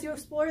look as you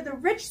explore the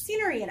rich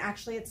scenery, and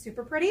actually it's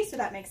super pretty, so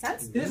that makes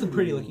sense. It is a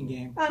pretty looking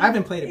game. I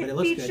haven't played it, but it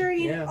looks good.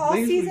 Featuring all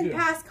season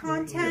pass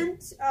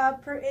content.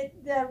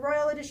 The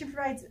Royal Edition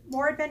provides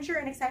more adventure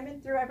and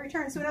excitement through every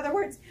turn. So in other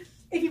words,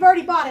 if you've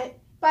already bought it,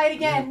 buy it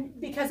again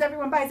because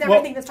everyone buys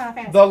everything that's Final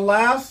Fantasy. The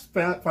last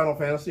Final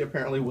Fantasy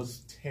apparently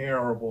was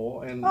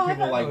terrible, and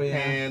people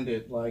panned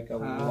it like a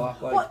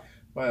lot,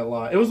 by a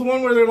lot. It was the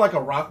one where they're like a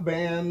rock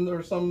band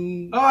or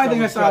some. Oh, I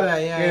think I saw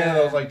that. Yeah,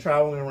 that was like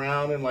traveling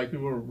around, and like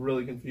people were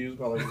really confused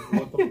about like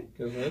what the fuck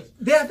is this?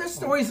 Yeah, there's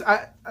stories.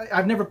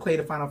 I've never played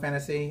a Final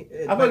Fantasy.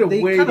 I played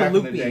it way back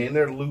in the day, and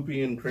they're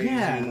loopy and crazy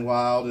and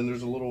wild, and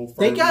there's a little.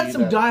 They got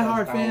some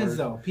diehard fans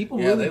though. People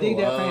really dig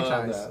that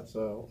franchise.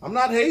 So I'm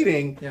not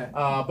hating,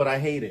 but I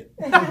hate it.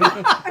 I'm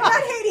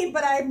not hating,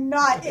 but I'm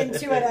not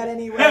into it at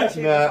any way.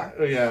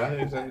 Exactly.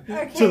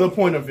 Okay. To the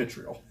point of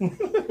vitriol.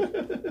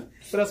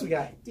 What else we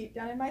got? Deep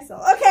down in my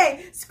soul.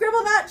 Okay,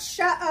 Scribblenauts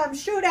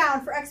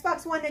Showdown for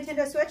Xbox One,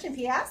 Nintendo Switch, and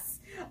PS.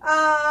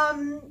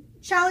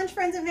 Challenge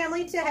friends and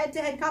family to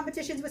head-to-head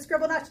competitions with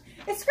Scribblenauts.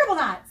 It's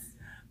Scribblenauts.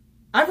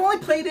 I've only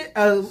played it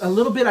a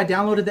little bit. I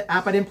downloaded the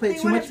app. I didn't play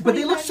it too much, but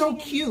they look so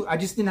cute. I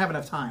just didn't have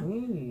enough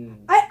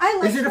time. I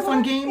like. Is it a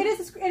fun game? It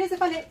is a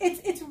fun game.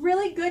 It's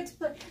really good to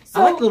play.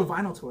 So, I like little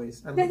vinyl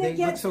toys. They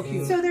look so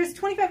cute. So there's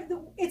 25.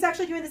 It's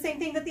actually doing the same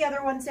thing that the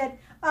other ones did,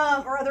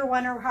 or other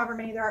one, or however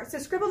many there are. So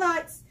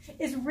Scribblenauts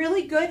is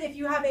really good if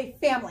you have a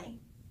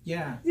family.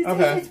 Yeah.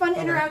 It's fun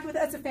to interact with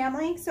as a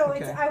family. So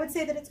I would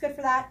say that it's good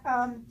for that.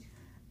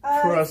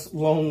 For us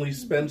lonely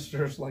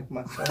spinsters like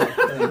myself.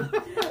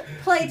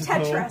 Play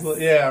Tetris.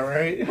 Yeah,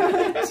 right?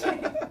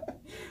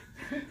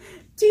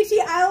 TT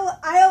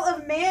Isle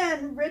of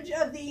Man, Ridge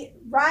of the...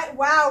 Right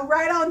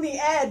on the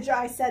edge.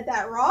 I said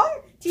that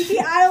wrong. TT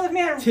Isle of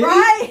Man,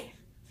 right...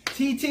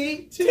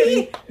 Titty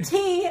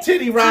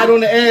ride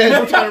on the edge.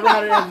 I'm trying to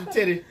ride on the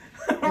titty.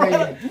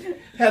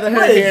 Heather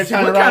here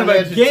trying to ride on the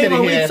edge of titty. What kind of a game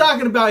are we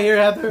talking about here,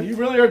 Heather? You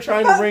really are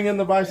trying to bring in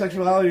the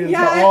bisexuality into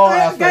all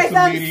aspects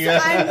of media.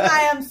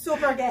 I am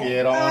super gay.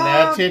 Get on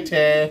that titty.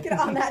 Get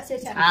on that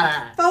titty.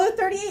 Follow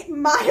 38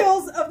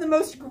 miles of the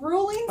most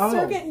grueling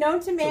circuit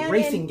known to man. It's a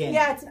racing game.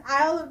 Yeah, it's an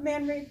Isle of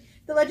Man race.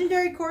 The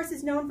legendary course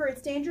is known for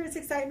its dangerous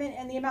excitement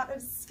and the amount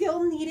of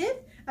skill needed.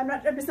 I'm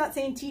just not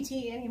saying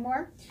TT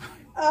anymore.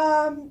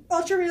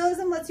 Ultra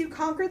realism lets you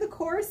conquer the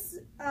course,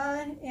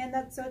 and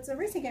so it's a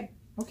racing game.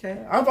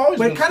 Okay. I've always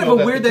been kind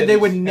of weird that they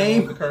would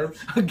name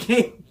a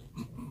game.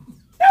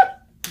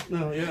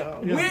 No,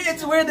 yeah.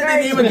 It's weird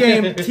that they name a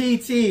game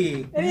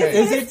TT.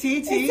 Is it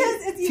TT?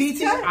 It's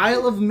TT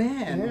Isle of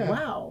Man. Yeah.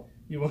 Wow.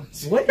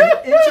 What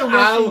interesting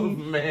Isle of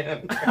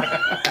Man.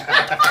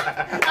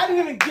 I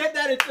didn't even get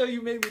that until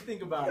you made me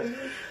think about it.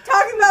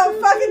 Talking about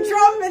fucking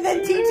Trump and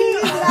then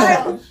TT and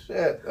Isle.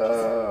 Shit.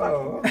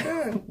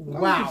 Okay.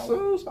 Wow.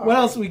 So what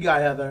else we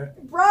got, Heather?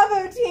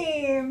 Bravo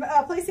Team,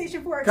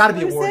 PlayStation 4 exclusive. Gotta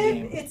be a war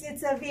game.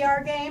 It's a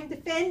VR game.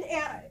 Defend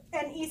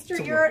an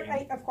Eastern Europe,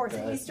 of course,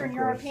 an Eastern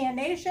European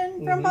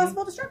nation from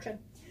possible destruction.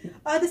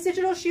 This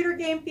digital shooter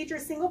game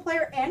features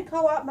single-player and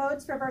co-op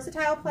modes for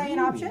versatile playing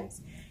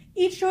options.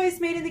 Each choice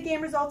made in the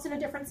game results in a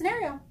different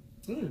scenario.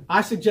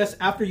 I suggest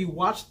after you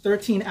watch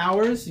 13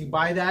 hours, you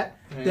buy that.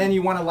 Then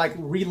you want to like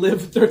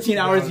relive 13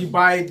 hours, you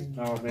buy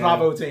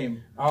Bravo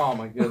Team. Oh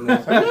my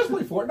goodness! Have you guys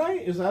play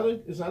Fortnite? Is that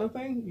a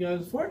thing? You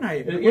guys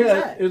Fortnite?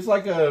 It's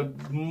like a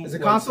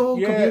console,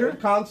 computer,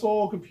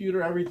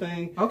 computer,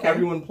 everything. Okay,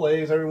 everyone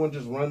plays. Everyone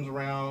just runs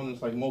around.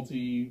 It's like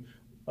multi.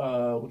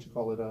 What you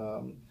call it?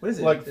 What is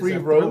it? Like free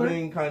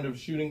roaming kind of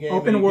shooting game.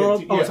 Open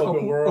world.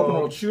 Open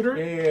world shooter.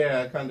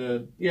 Yeah, kind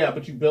of. Yeah,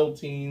 but you build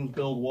teams,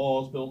 build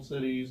walls, build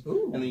cities,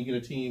 and then you get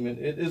a team. And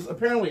it is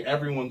apparently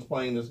everyone's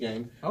playing this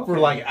game for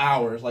like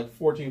hours, like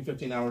 14,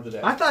 15 hours a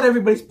day. I thought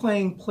everybody's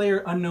playing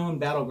PlayerUnknown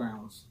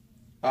Battlegrounds.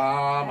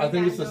 I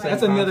think it's the same.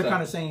 That's another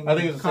kind of same. I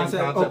think it's the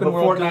concept. Same concept. Open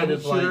world Fortnite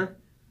is like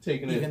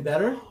taking it even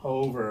better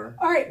over.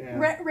 All right,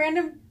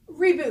 random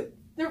reboot.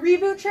 The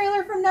reboot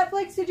trailer from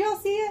Netflix, did y'all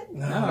see it?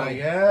 No, not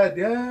yet.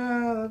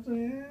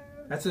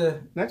 That's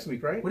a next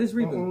week, right? What is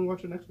reboot? We'll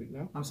watch it next week.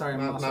 No, I'm sorry,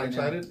 I'm not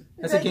excited. Now.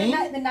 That's a game.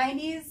 The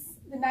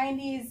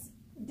 '90s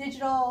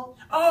digital.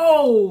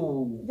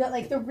 Oh,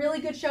 the really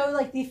good show,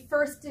 like the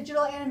first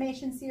digital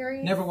animation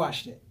series. Never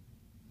watched it.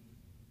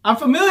 I'm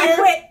familiar. I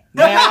quit.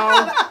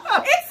 Now,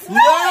 it's fine.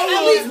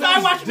 At least I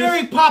watched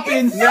Mary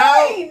Poppins.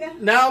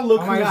 Now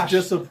look who's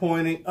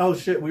disappointing. Oh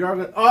shit, we are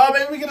gonna. Oh,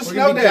 maybe we get a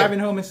snow day. Driving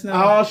home in snow.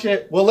 Oh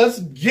shit. Well, let's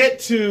get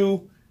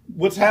to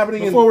what's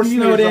happening before we're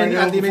snowed in right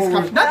at the Amazing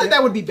Conference. Not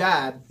that would be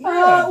bad.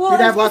 Well, I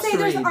was going to say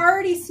there's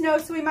already snow,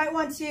 so we might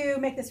want to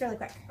make this really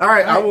quick. All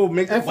right, I will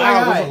make it.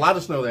 Wow, there's a lot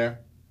of snow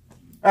there.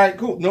 All right,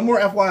 cool. No more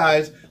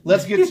FYIs.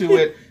 Let's get to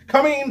it.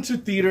 Coming to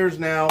theaters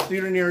now.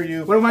 Theater near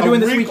you. What am I doing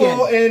this weekend?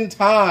 Wrinkle in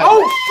Time.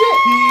 Oh shit!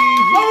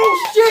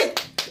 Oh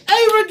shit!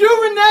 Ava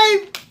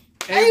DuVernay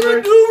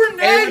Ava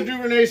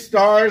DuVernay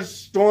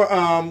stars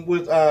Ava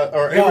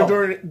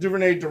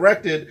DuVernay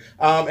directed,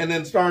 and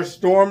then stars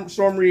Storm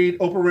Reid,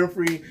 Oprah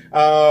Winfrey,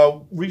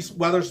 Reese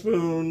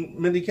Witherspoon,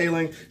 Mindy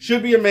Kaling.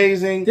 Should be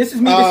amazing. This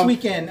is me this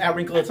weekend at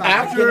Wrinkle at Time.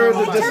 After the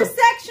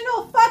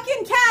intersectional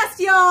fucking cast,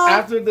 y'all.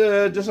 After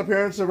the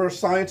disappearance of her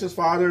scientist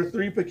father,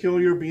 3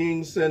 peculiar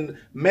beings send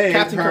Meg,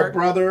 her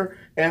brother,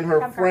 and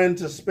her friend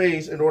to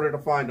space in order to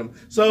find him.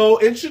 So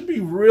it should be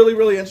really,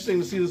 really interesting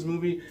to see this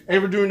movie.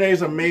 Ava DuVernay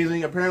is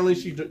amazing. Apparently,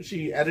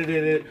 she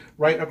edited it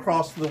right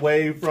across the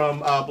way from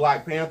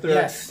Black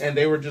Panther, and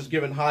they were just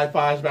giving high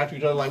fives back to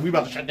each other, like, we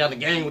about to shut down the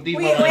game with these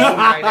motherfuckers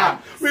right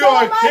now. We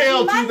are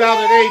kill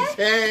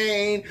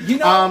 2018. You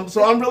know,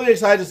 so I'm really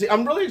excited to see.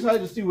 I'm really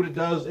excited to see what it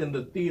does in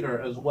the theater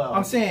as well.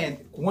 I'm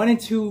saying 1 and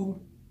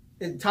 2.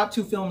 Top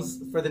 2 films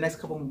for the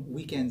next couple of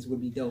weekends would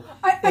be dope.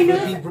 I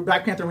know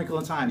Black Panther, Wrinkle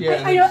in Time.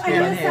 Yeah, I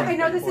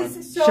know this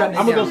is so.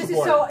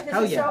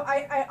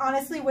 I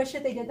honestly wish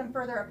that they did them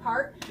further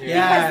apart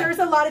because there's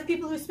a lot of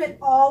people who spent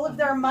all of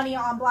their money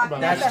on Black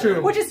Panther, that's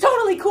true, which is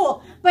totally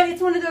cool. But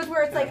it's one of those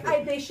where it's like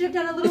they should have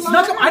done a little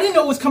longer. I didn't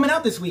know it was coming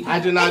out this week.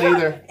 I did not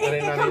either.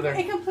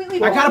 It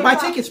completely. I gotta buy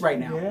tickets right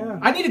now. Yeah.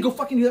 I need to go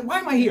fucking do that. Why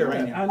am I here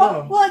right now? I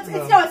know. Well, it's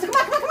come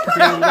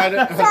on.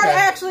 Sorry,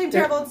 I actually am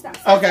terrible at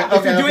stuff. Okay.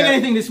 If you're doing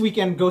anything this weekend,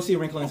 go see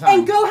Wrinkle in Time.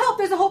 And go help.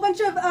 There's a whole bunch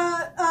of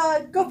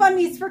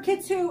GoFundMe's for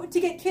kids to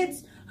get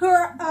kids who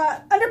are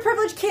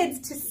underprivileged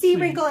kids to see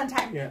Wrinkle in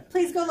Time. Yeah.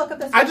 Please go look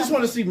up this. I just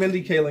want to see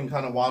Mindy Kaling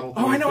kind of waddle.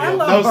 Oh, I know. I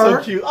love her. That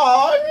was so cute.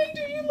 Oh,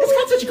 Mindy. It's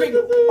got such a great.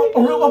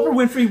 Oprah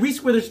Winfrey,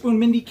 Reese Witherspoon,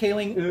 Mindy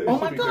Kaling. Oh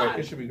my God.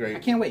 It should be great. I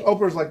can't wait.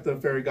 Oprah's like the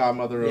fairy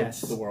godmother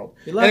of the world.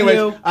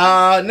 Anyways,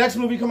 next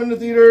movie coming to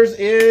theaters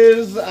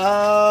is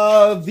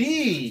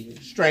The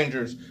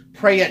Strangers.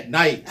 Pray at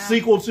Night,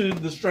 sequel to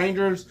The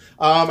Strangers.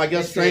 I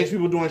guess strange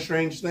people doing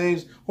strange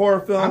things.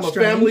 Horror film.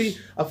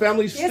 A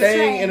family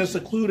staying in a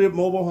secluded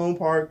mobile home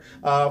park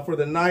for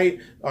the night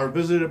are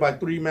visited by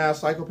 3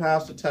 masked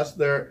psychopaths to test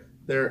their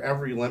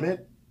every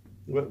limit.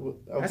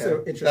 Okay. That's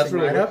an interesting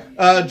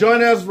lineup.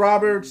 Joannes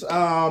Roberts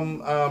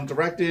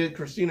directed.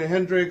 Christina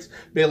Hendricks,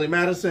 Bailey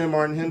Madison,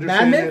 Martin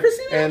Henderson,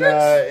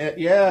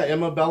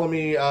 Emma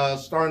Bellamy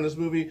star in this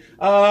movie.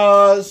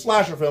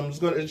 Slasher film.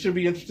 It should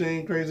be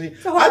interesting, crazy.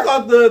 I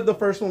thought the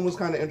first one was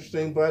kind of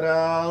interesting, but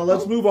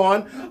let's move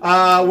on.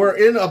 We're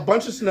in a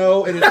bunch of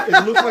snow, and it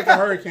looks like a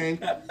hurricane.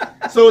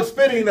 So it's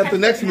fitting that the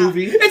next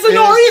movie it's a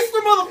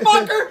nor'easter,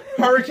 motherfucker.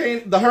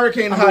 The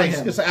Hurricane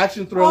Heist. It's an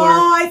action thriller.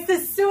 Oh, it's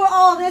this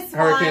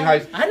Hurricane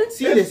Heist. I didn't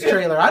see this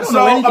trailer. I don't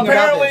know anything about this.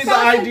 So apparently the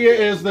idea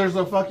is there's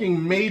a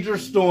fucking major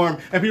storm,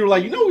 and people are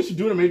like, you know what we should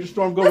do in a major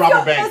storm? Rob a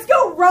bank. Let's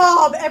go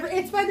rob.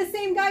 It's by the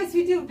same guys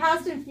who do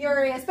Fast and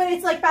Furious, but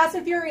it's like Fast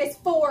and Furious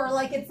 4.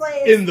 Like it's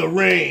in the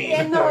rain.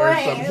 In the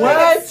rain.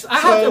 What? I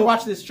have to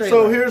watch this trailer.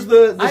 So here's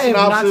the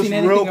synopsis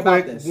real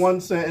quick. One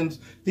sentence.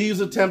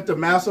 Thieves attempt a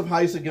massive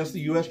heist against the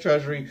U.S.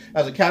 Treasury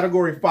as a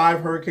Category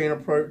 5 hurricane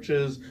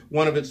approaches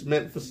one of its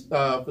mint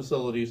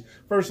facilities.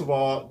 First of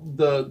all,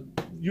 the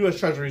U.S.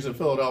 Treasury's in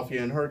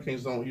Philadelphia, and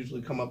hurricanes don't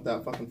usually come up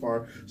that fucking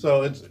far.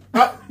 So it's...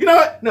 you know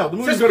what? No, the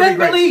movie's going to be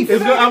great.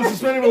 I'm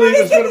suspending belief.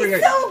 It's going to be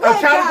great. A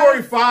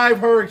Category 5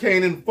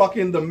 hurricane in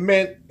fucking the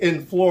mint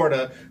in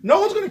Florida. No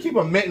one's going to keep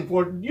a mint in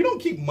Florida. You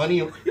don't keep money.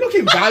 You don't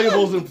keep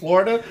valuables in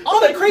Florida. All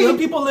the crazy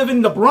people live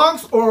in the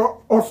Bronx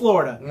or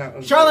Florida.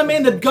 No,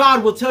 Charlemagne the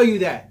God will tell you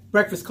that.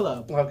 Breakfast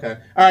Club. Okay.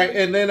 All right.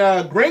 And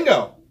then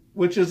Gringo,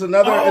 which is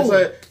another it's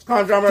a kind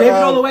of drama. David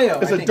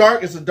Oluwayo,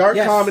 it's a dark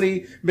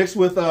comedy mixed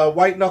with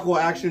white knuckle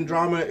action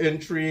drama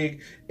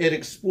intrigue. It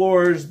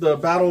explores the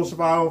battle of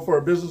survival for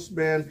a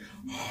businessman,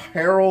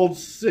 Harold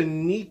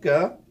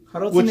Seneca,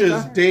 which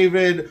is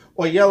David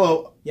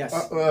Oyelowo. Yes.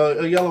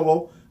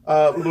 Oyelowo.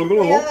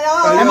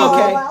 I'm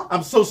okay.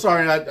 I'm so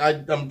sorry.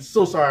 I'm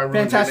so sorry. I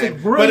ruined Fantastic.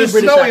 Name. But it's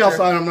snowy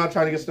outside. I'm not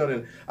trying to get snowed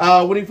in.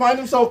 When he finds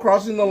himself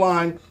crossing the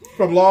line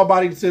from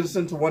law-abiding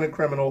citizen to wanted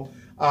criminal,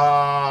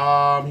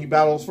 he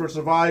battles for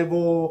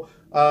survival.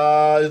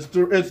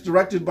 It's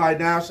directed by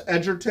Nash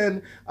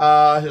Edgerton.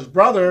 His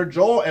brother,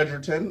 Joel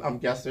Edgerton, I'm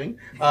guessing,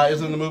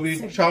 is in the movie.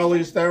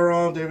 Charlize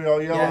Theron, David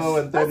Oyelowo,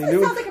 and Thandie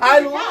Newton.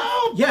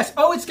 Yes.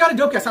 Oh, it's got a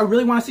dope cast. I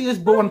really want to see this,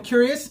 but I'm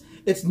curious.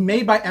 It's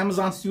made by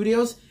Amazon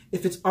Studios.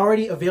 If it's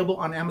already available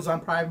on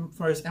Amazon Prime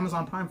for his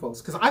Amazon Prime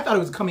folks, because I thought it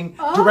was coming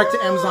direct to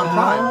Amazon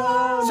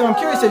Prime. So I'm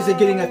curious, is it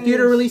getting a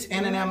theater release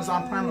and an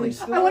Amazon Prime release?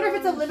 I wonder if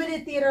it's a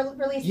limited theater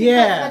release.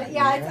 Yeah.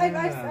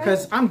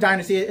 Because I'm dying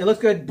to see it. It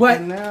looks good.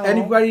 But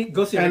anybody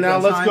go see it. And now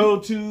let's go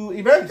to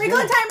events. Wrinkle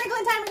in Time.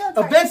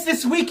 Events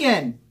this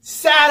weekend.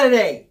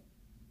 Saturday.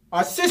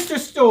 Our sister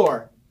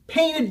store.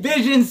 Painted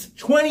Vision's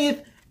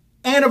 20th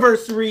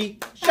anniversary.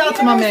 Shout out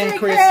to my man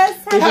Chris.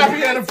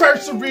 Happy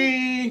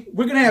anniversary.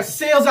 We're gonna have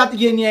sales out the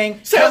yin yang.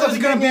 Sales is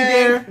gonna be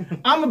there.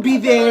 I'm gonna be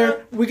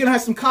there. We're gonna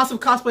have some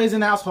cosplayers in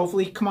the house.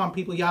 Hopefully, come on,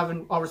 people. You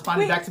haven't all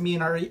responded back to me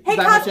in our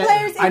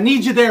cosplayers. I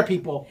need you there,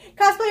 people.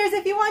 Cosplayers,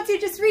 if you want to,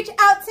 just reach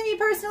out to me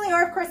personally,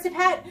 or of course to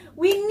Pat.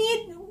 We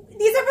need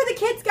These are for the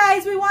kids,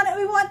 guys. We want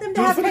them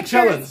to have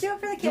pictures. Do it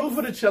for the kids. Do it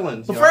for the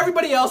chillins. But for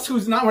everybody else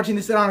who's not watching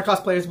this on our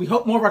cosplayers, we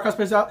hope more of our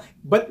cosplayers out.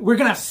 But we're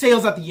gonna have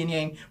sales at the Yin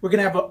Yang. We're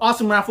gonna have an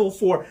awesome raffle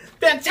for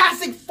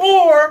Fantastic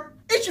Four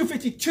issue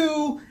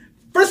 52.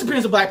 First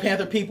appearance of Black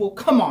Panther, people.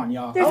 Come on,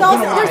 y'all. There's also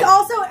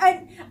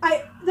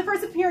the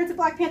first appearance of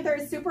Black Panther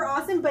is super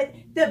awesome, but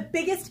the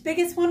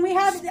biggest one we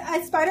have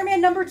is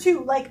Spider-Man number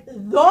 2, like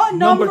the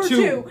number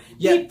 2.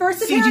 Yeah. The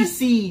first appearance.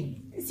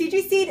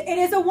 CG Seed, it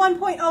is a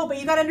 1.0, but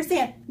you gotta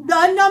understand,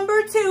 the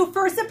number 2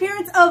 first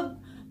appearance of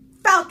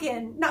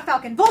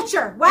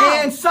Vulture.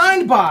 Wow. And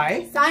signed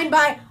by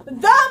the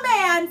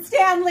man,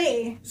 Stan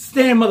Lee.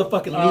 Stan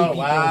motherfucking Lee, people.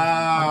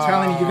 Wow. I'm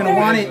telling you, you're gonna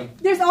want it.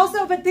 There's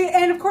also,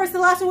 and of course the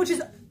last one, which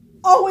is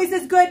always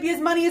as good because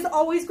money is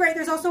always great.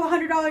 There's also a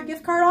 $100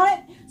 gift card on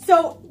it.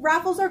 So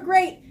raffles are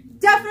great.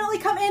 Definitely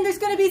come in. There's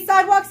going to be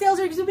sidewalk sales.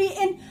 There's going to be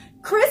in.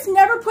 Chris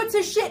never puts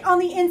his shit on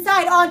the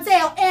inside on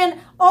sale, and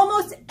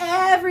almost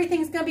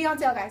everything's going to be on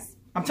sale, guys.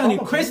 I'm telling you,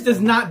 Chris does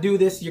not do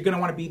this. You're going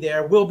to want to be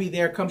there. We'll be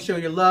there. Come show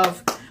your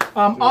love.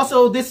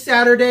 Also, this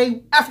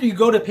Saturday, after you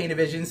go to Painted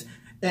Visions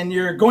and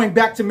you're going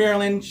back to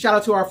Maryland, shout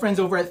out to our friends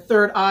over at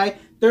Third Eye.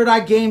 Third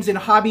Eye Games and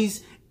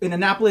Hobbies in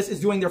Annapolis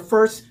is doing their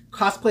first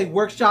cosplay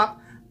workshop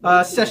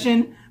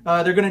session.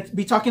 They're going to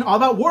be talking all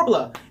about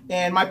Warbler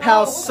and my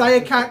pal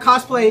Saya Cat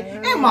Cosplay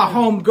and my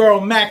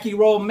homegirl Mackie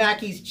Roll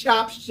Mackie's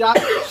Chop Shop.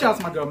 Shout out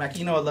to my girl Mackie.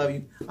 You know I love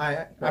you.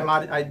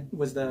 I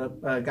was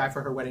the guy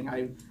for her wedding.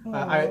 I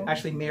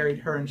actually married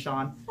her and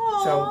Sean.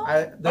 So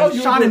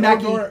Sean and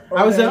Mackie,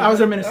 I was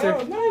their minister.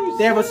 Oh, nice,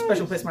 they have a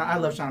special place. I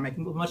love Sean and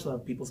Mackie. Much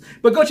love, peoples.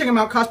 But go check them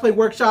out. Cosplay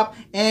Workshop.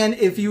 And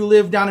if you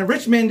live down in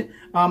Richmond,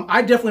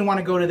 I definitely want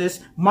to go to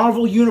this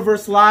Marvel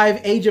Universe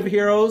Live Age of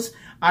Heroes.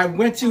 I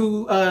went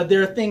to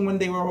their thing when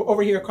they were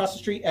over here across the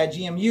street at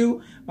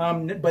GMU,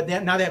 but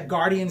now they have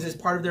Guardians as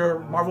part of their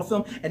Marvel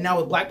film, and now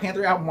with Black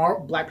Panther out,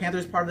 Black Panther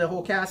is part of the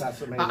whole cast. That's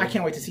amazing. I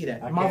can't wait to see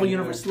that. Marvel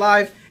Universe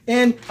Live.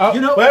 And,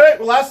 wait,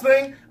 last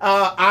thing.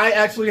 I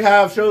actually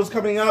have shows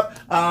coming up.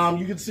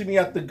 You can see me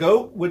at The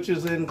Goat, which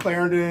is in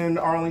Clarendon,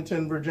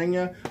 Arlington,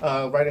 Virginia,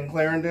 right in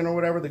Clarendon or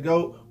whatever. The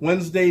Goat,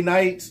 Wednesday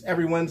nights,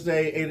 every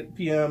Wednesday, 8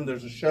 p.m.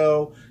 There's a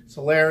show. It's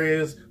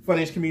hilarious.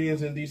 Funniest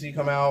comedians in DC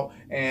come out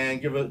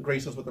and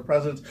grace us with their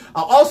presence.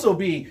 I'll also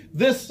be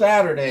this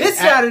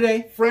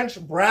Saturday. French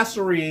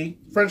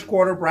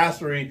Quarter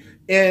Brasserie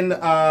in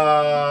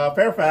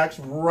Fairfax,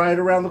 right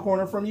around the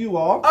corner from you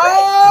all.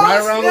 Oh, right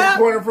around the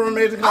corner from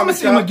Amazing Comics. I'm gonna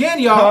see them again,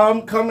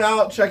 y'all. Come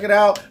out, check it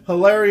out.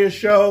 Hilarious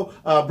show.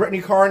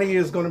 Brittany Carney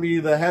is going to be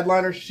the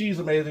headliner. She's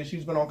amazing.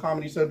 She's been on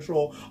Comedy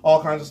Central,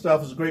 all kinds of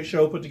stuff. It's a great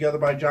show put together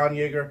by John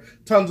Yeager.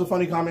 Tons of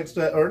funny comics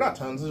or not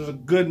tons. There's a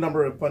good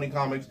number of funny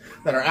comics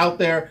that are out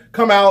there.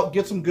 Come out,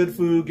 get some good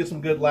food, get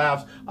some good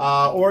laughs,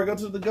 or go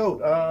to The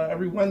Goat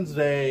every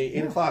Wednesday,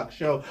 8 o'clock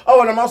show.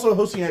 Oh, and I'm also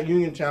hosting at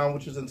Uniontown,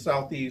 which is in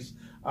Southeast,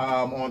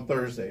 on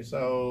Thursday.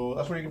 So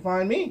that's where you can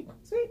find me.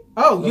 See?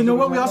 Oh, you know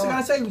what we also got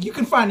to say? You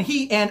can find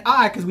he and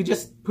I, because we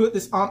just put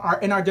this on our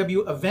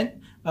NRW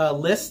event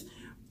list.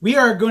 We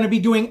are going to be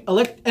doing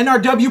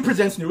NRW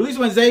Presents New Release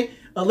Wednesday,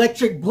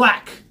 Electric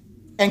Black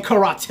and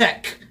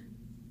Karatech.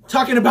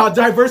 Talking about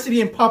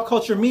diversity in pop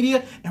culture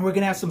media, and we're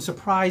going to have some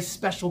surprise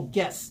special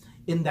guests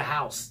in the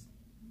house.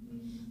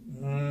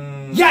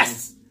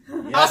 Yes!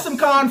 Awesome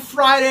Con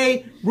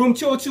Friday, room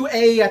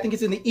 202A. I think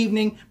it's in the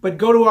evening, but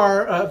go to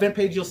our event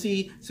page, you'll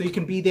see, so you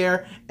can be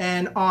there.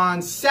 And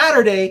on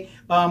Saturday,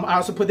 I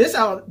also put this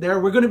out there.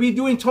 We're going to be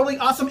doing Totally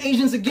Awesome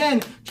Asians again,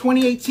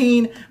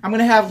 2018. I'm going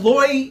to have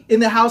Loy in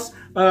the house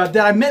that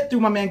I met through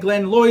my man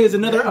Glenn. Loy is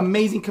another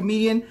amazing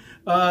comedian.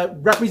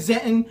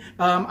 Representing,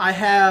 I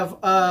have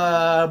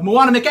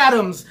Moana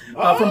McAdams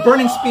from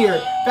Burning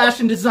Spear,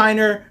 fashion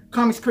designer,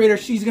 comics creator.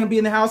 She's going to be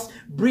in the house.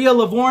 Bria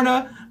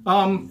Lavorna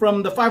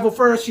from the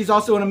 501st. She's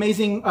also an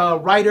amazing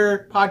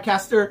writer,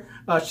 podcaster.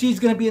 She's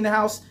going to be in the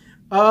house.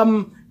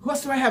 Who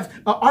else do I have?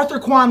 Arthur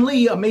Kwan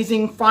Lee,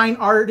 amazing fine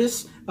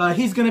artist.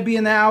 He's going to be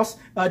in the house.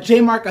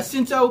 J. Marc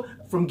Asinto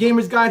from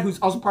Gamer's Guide, who's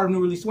also part of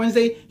New Release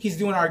Wednesday. He's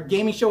doing our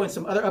gaming show and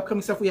some other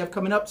upcoming stuff we have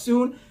coming up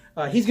soon.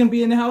 He's going to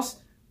be in the house.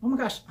 Oh my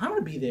gosh, I'm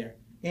going to be there.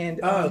 And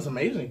it's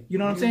amazing. You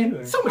know what I'm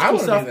saying? So much cool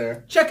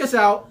stuff. Check us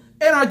out.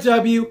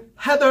 NRW,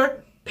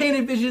 Heather,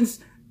 Painted Visions,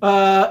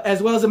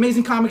 as well as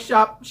Amazing Comic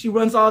Shop. She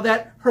runs all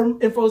that. Her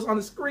info's on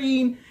the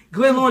screen.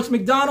 Glenn Lawrence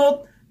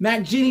McDonald,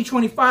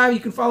 MacGenie25. You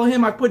can follow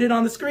him. I put it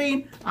on the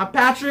screen. I'm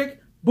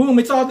Patrick. Boom,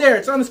 it's all there.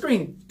 It's on the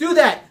screen. Do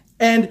that.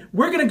 And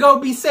we're going to go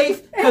be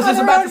safe because it's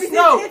about to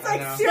snow. It's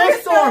like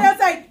serious snowing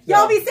outside.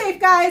 Y'all be safe,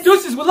 guys.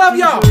 Deuces, we love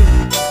y'all.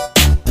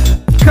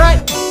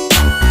 Cut.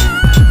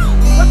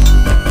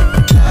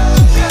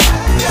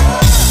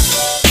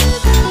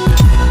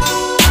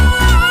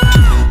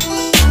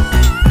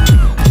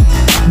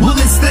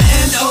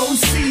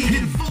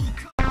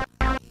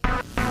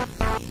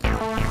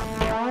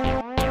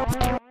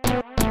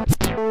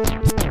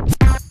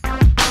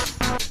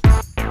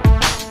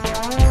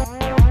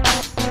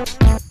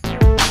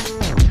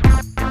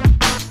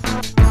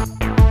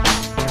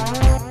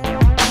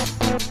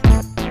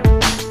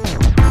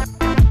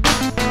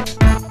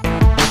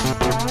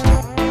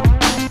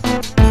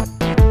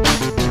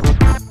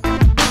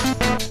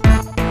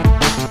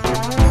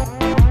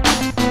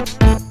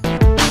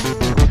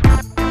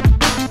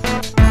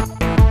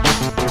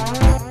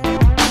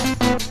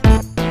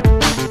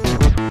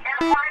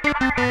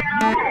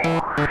 you.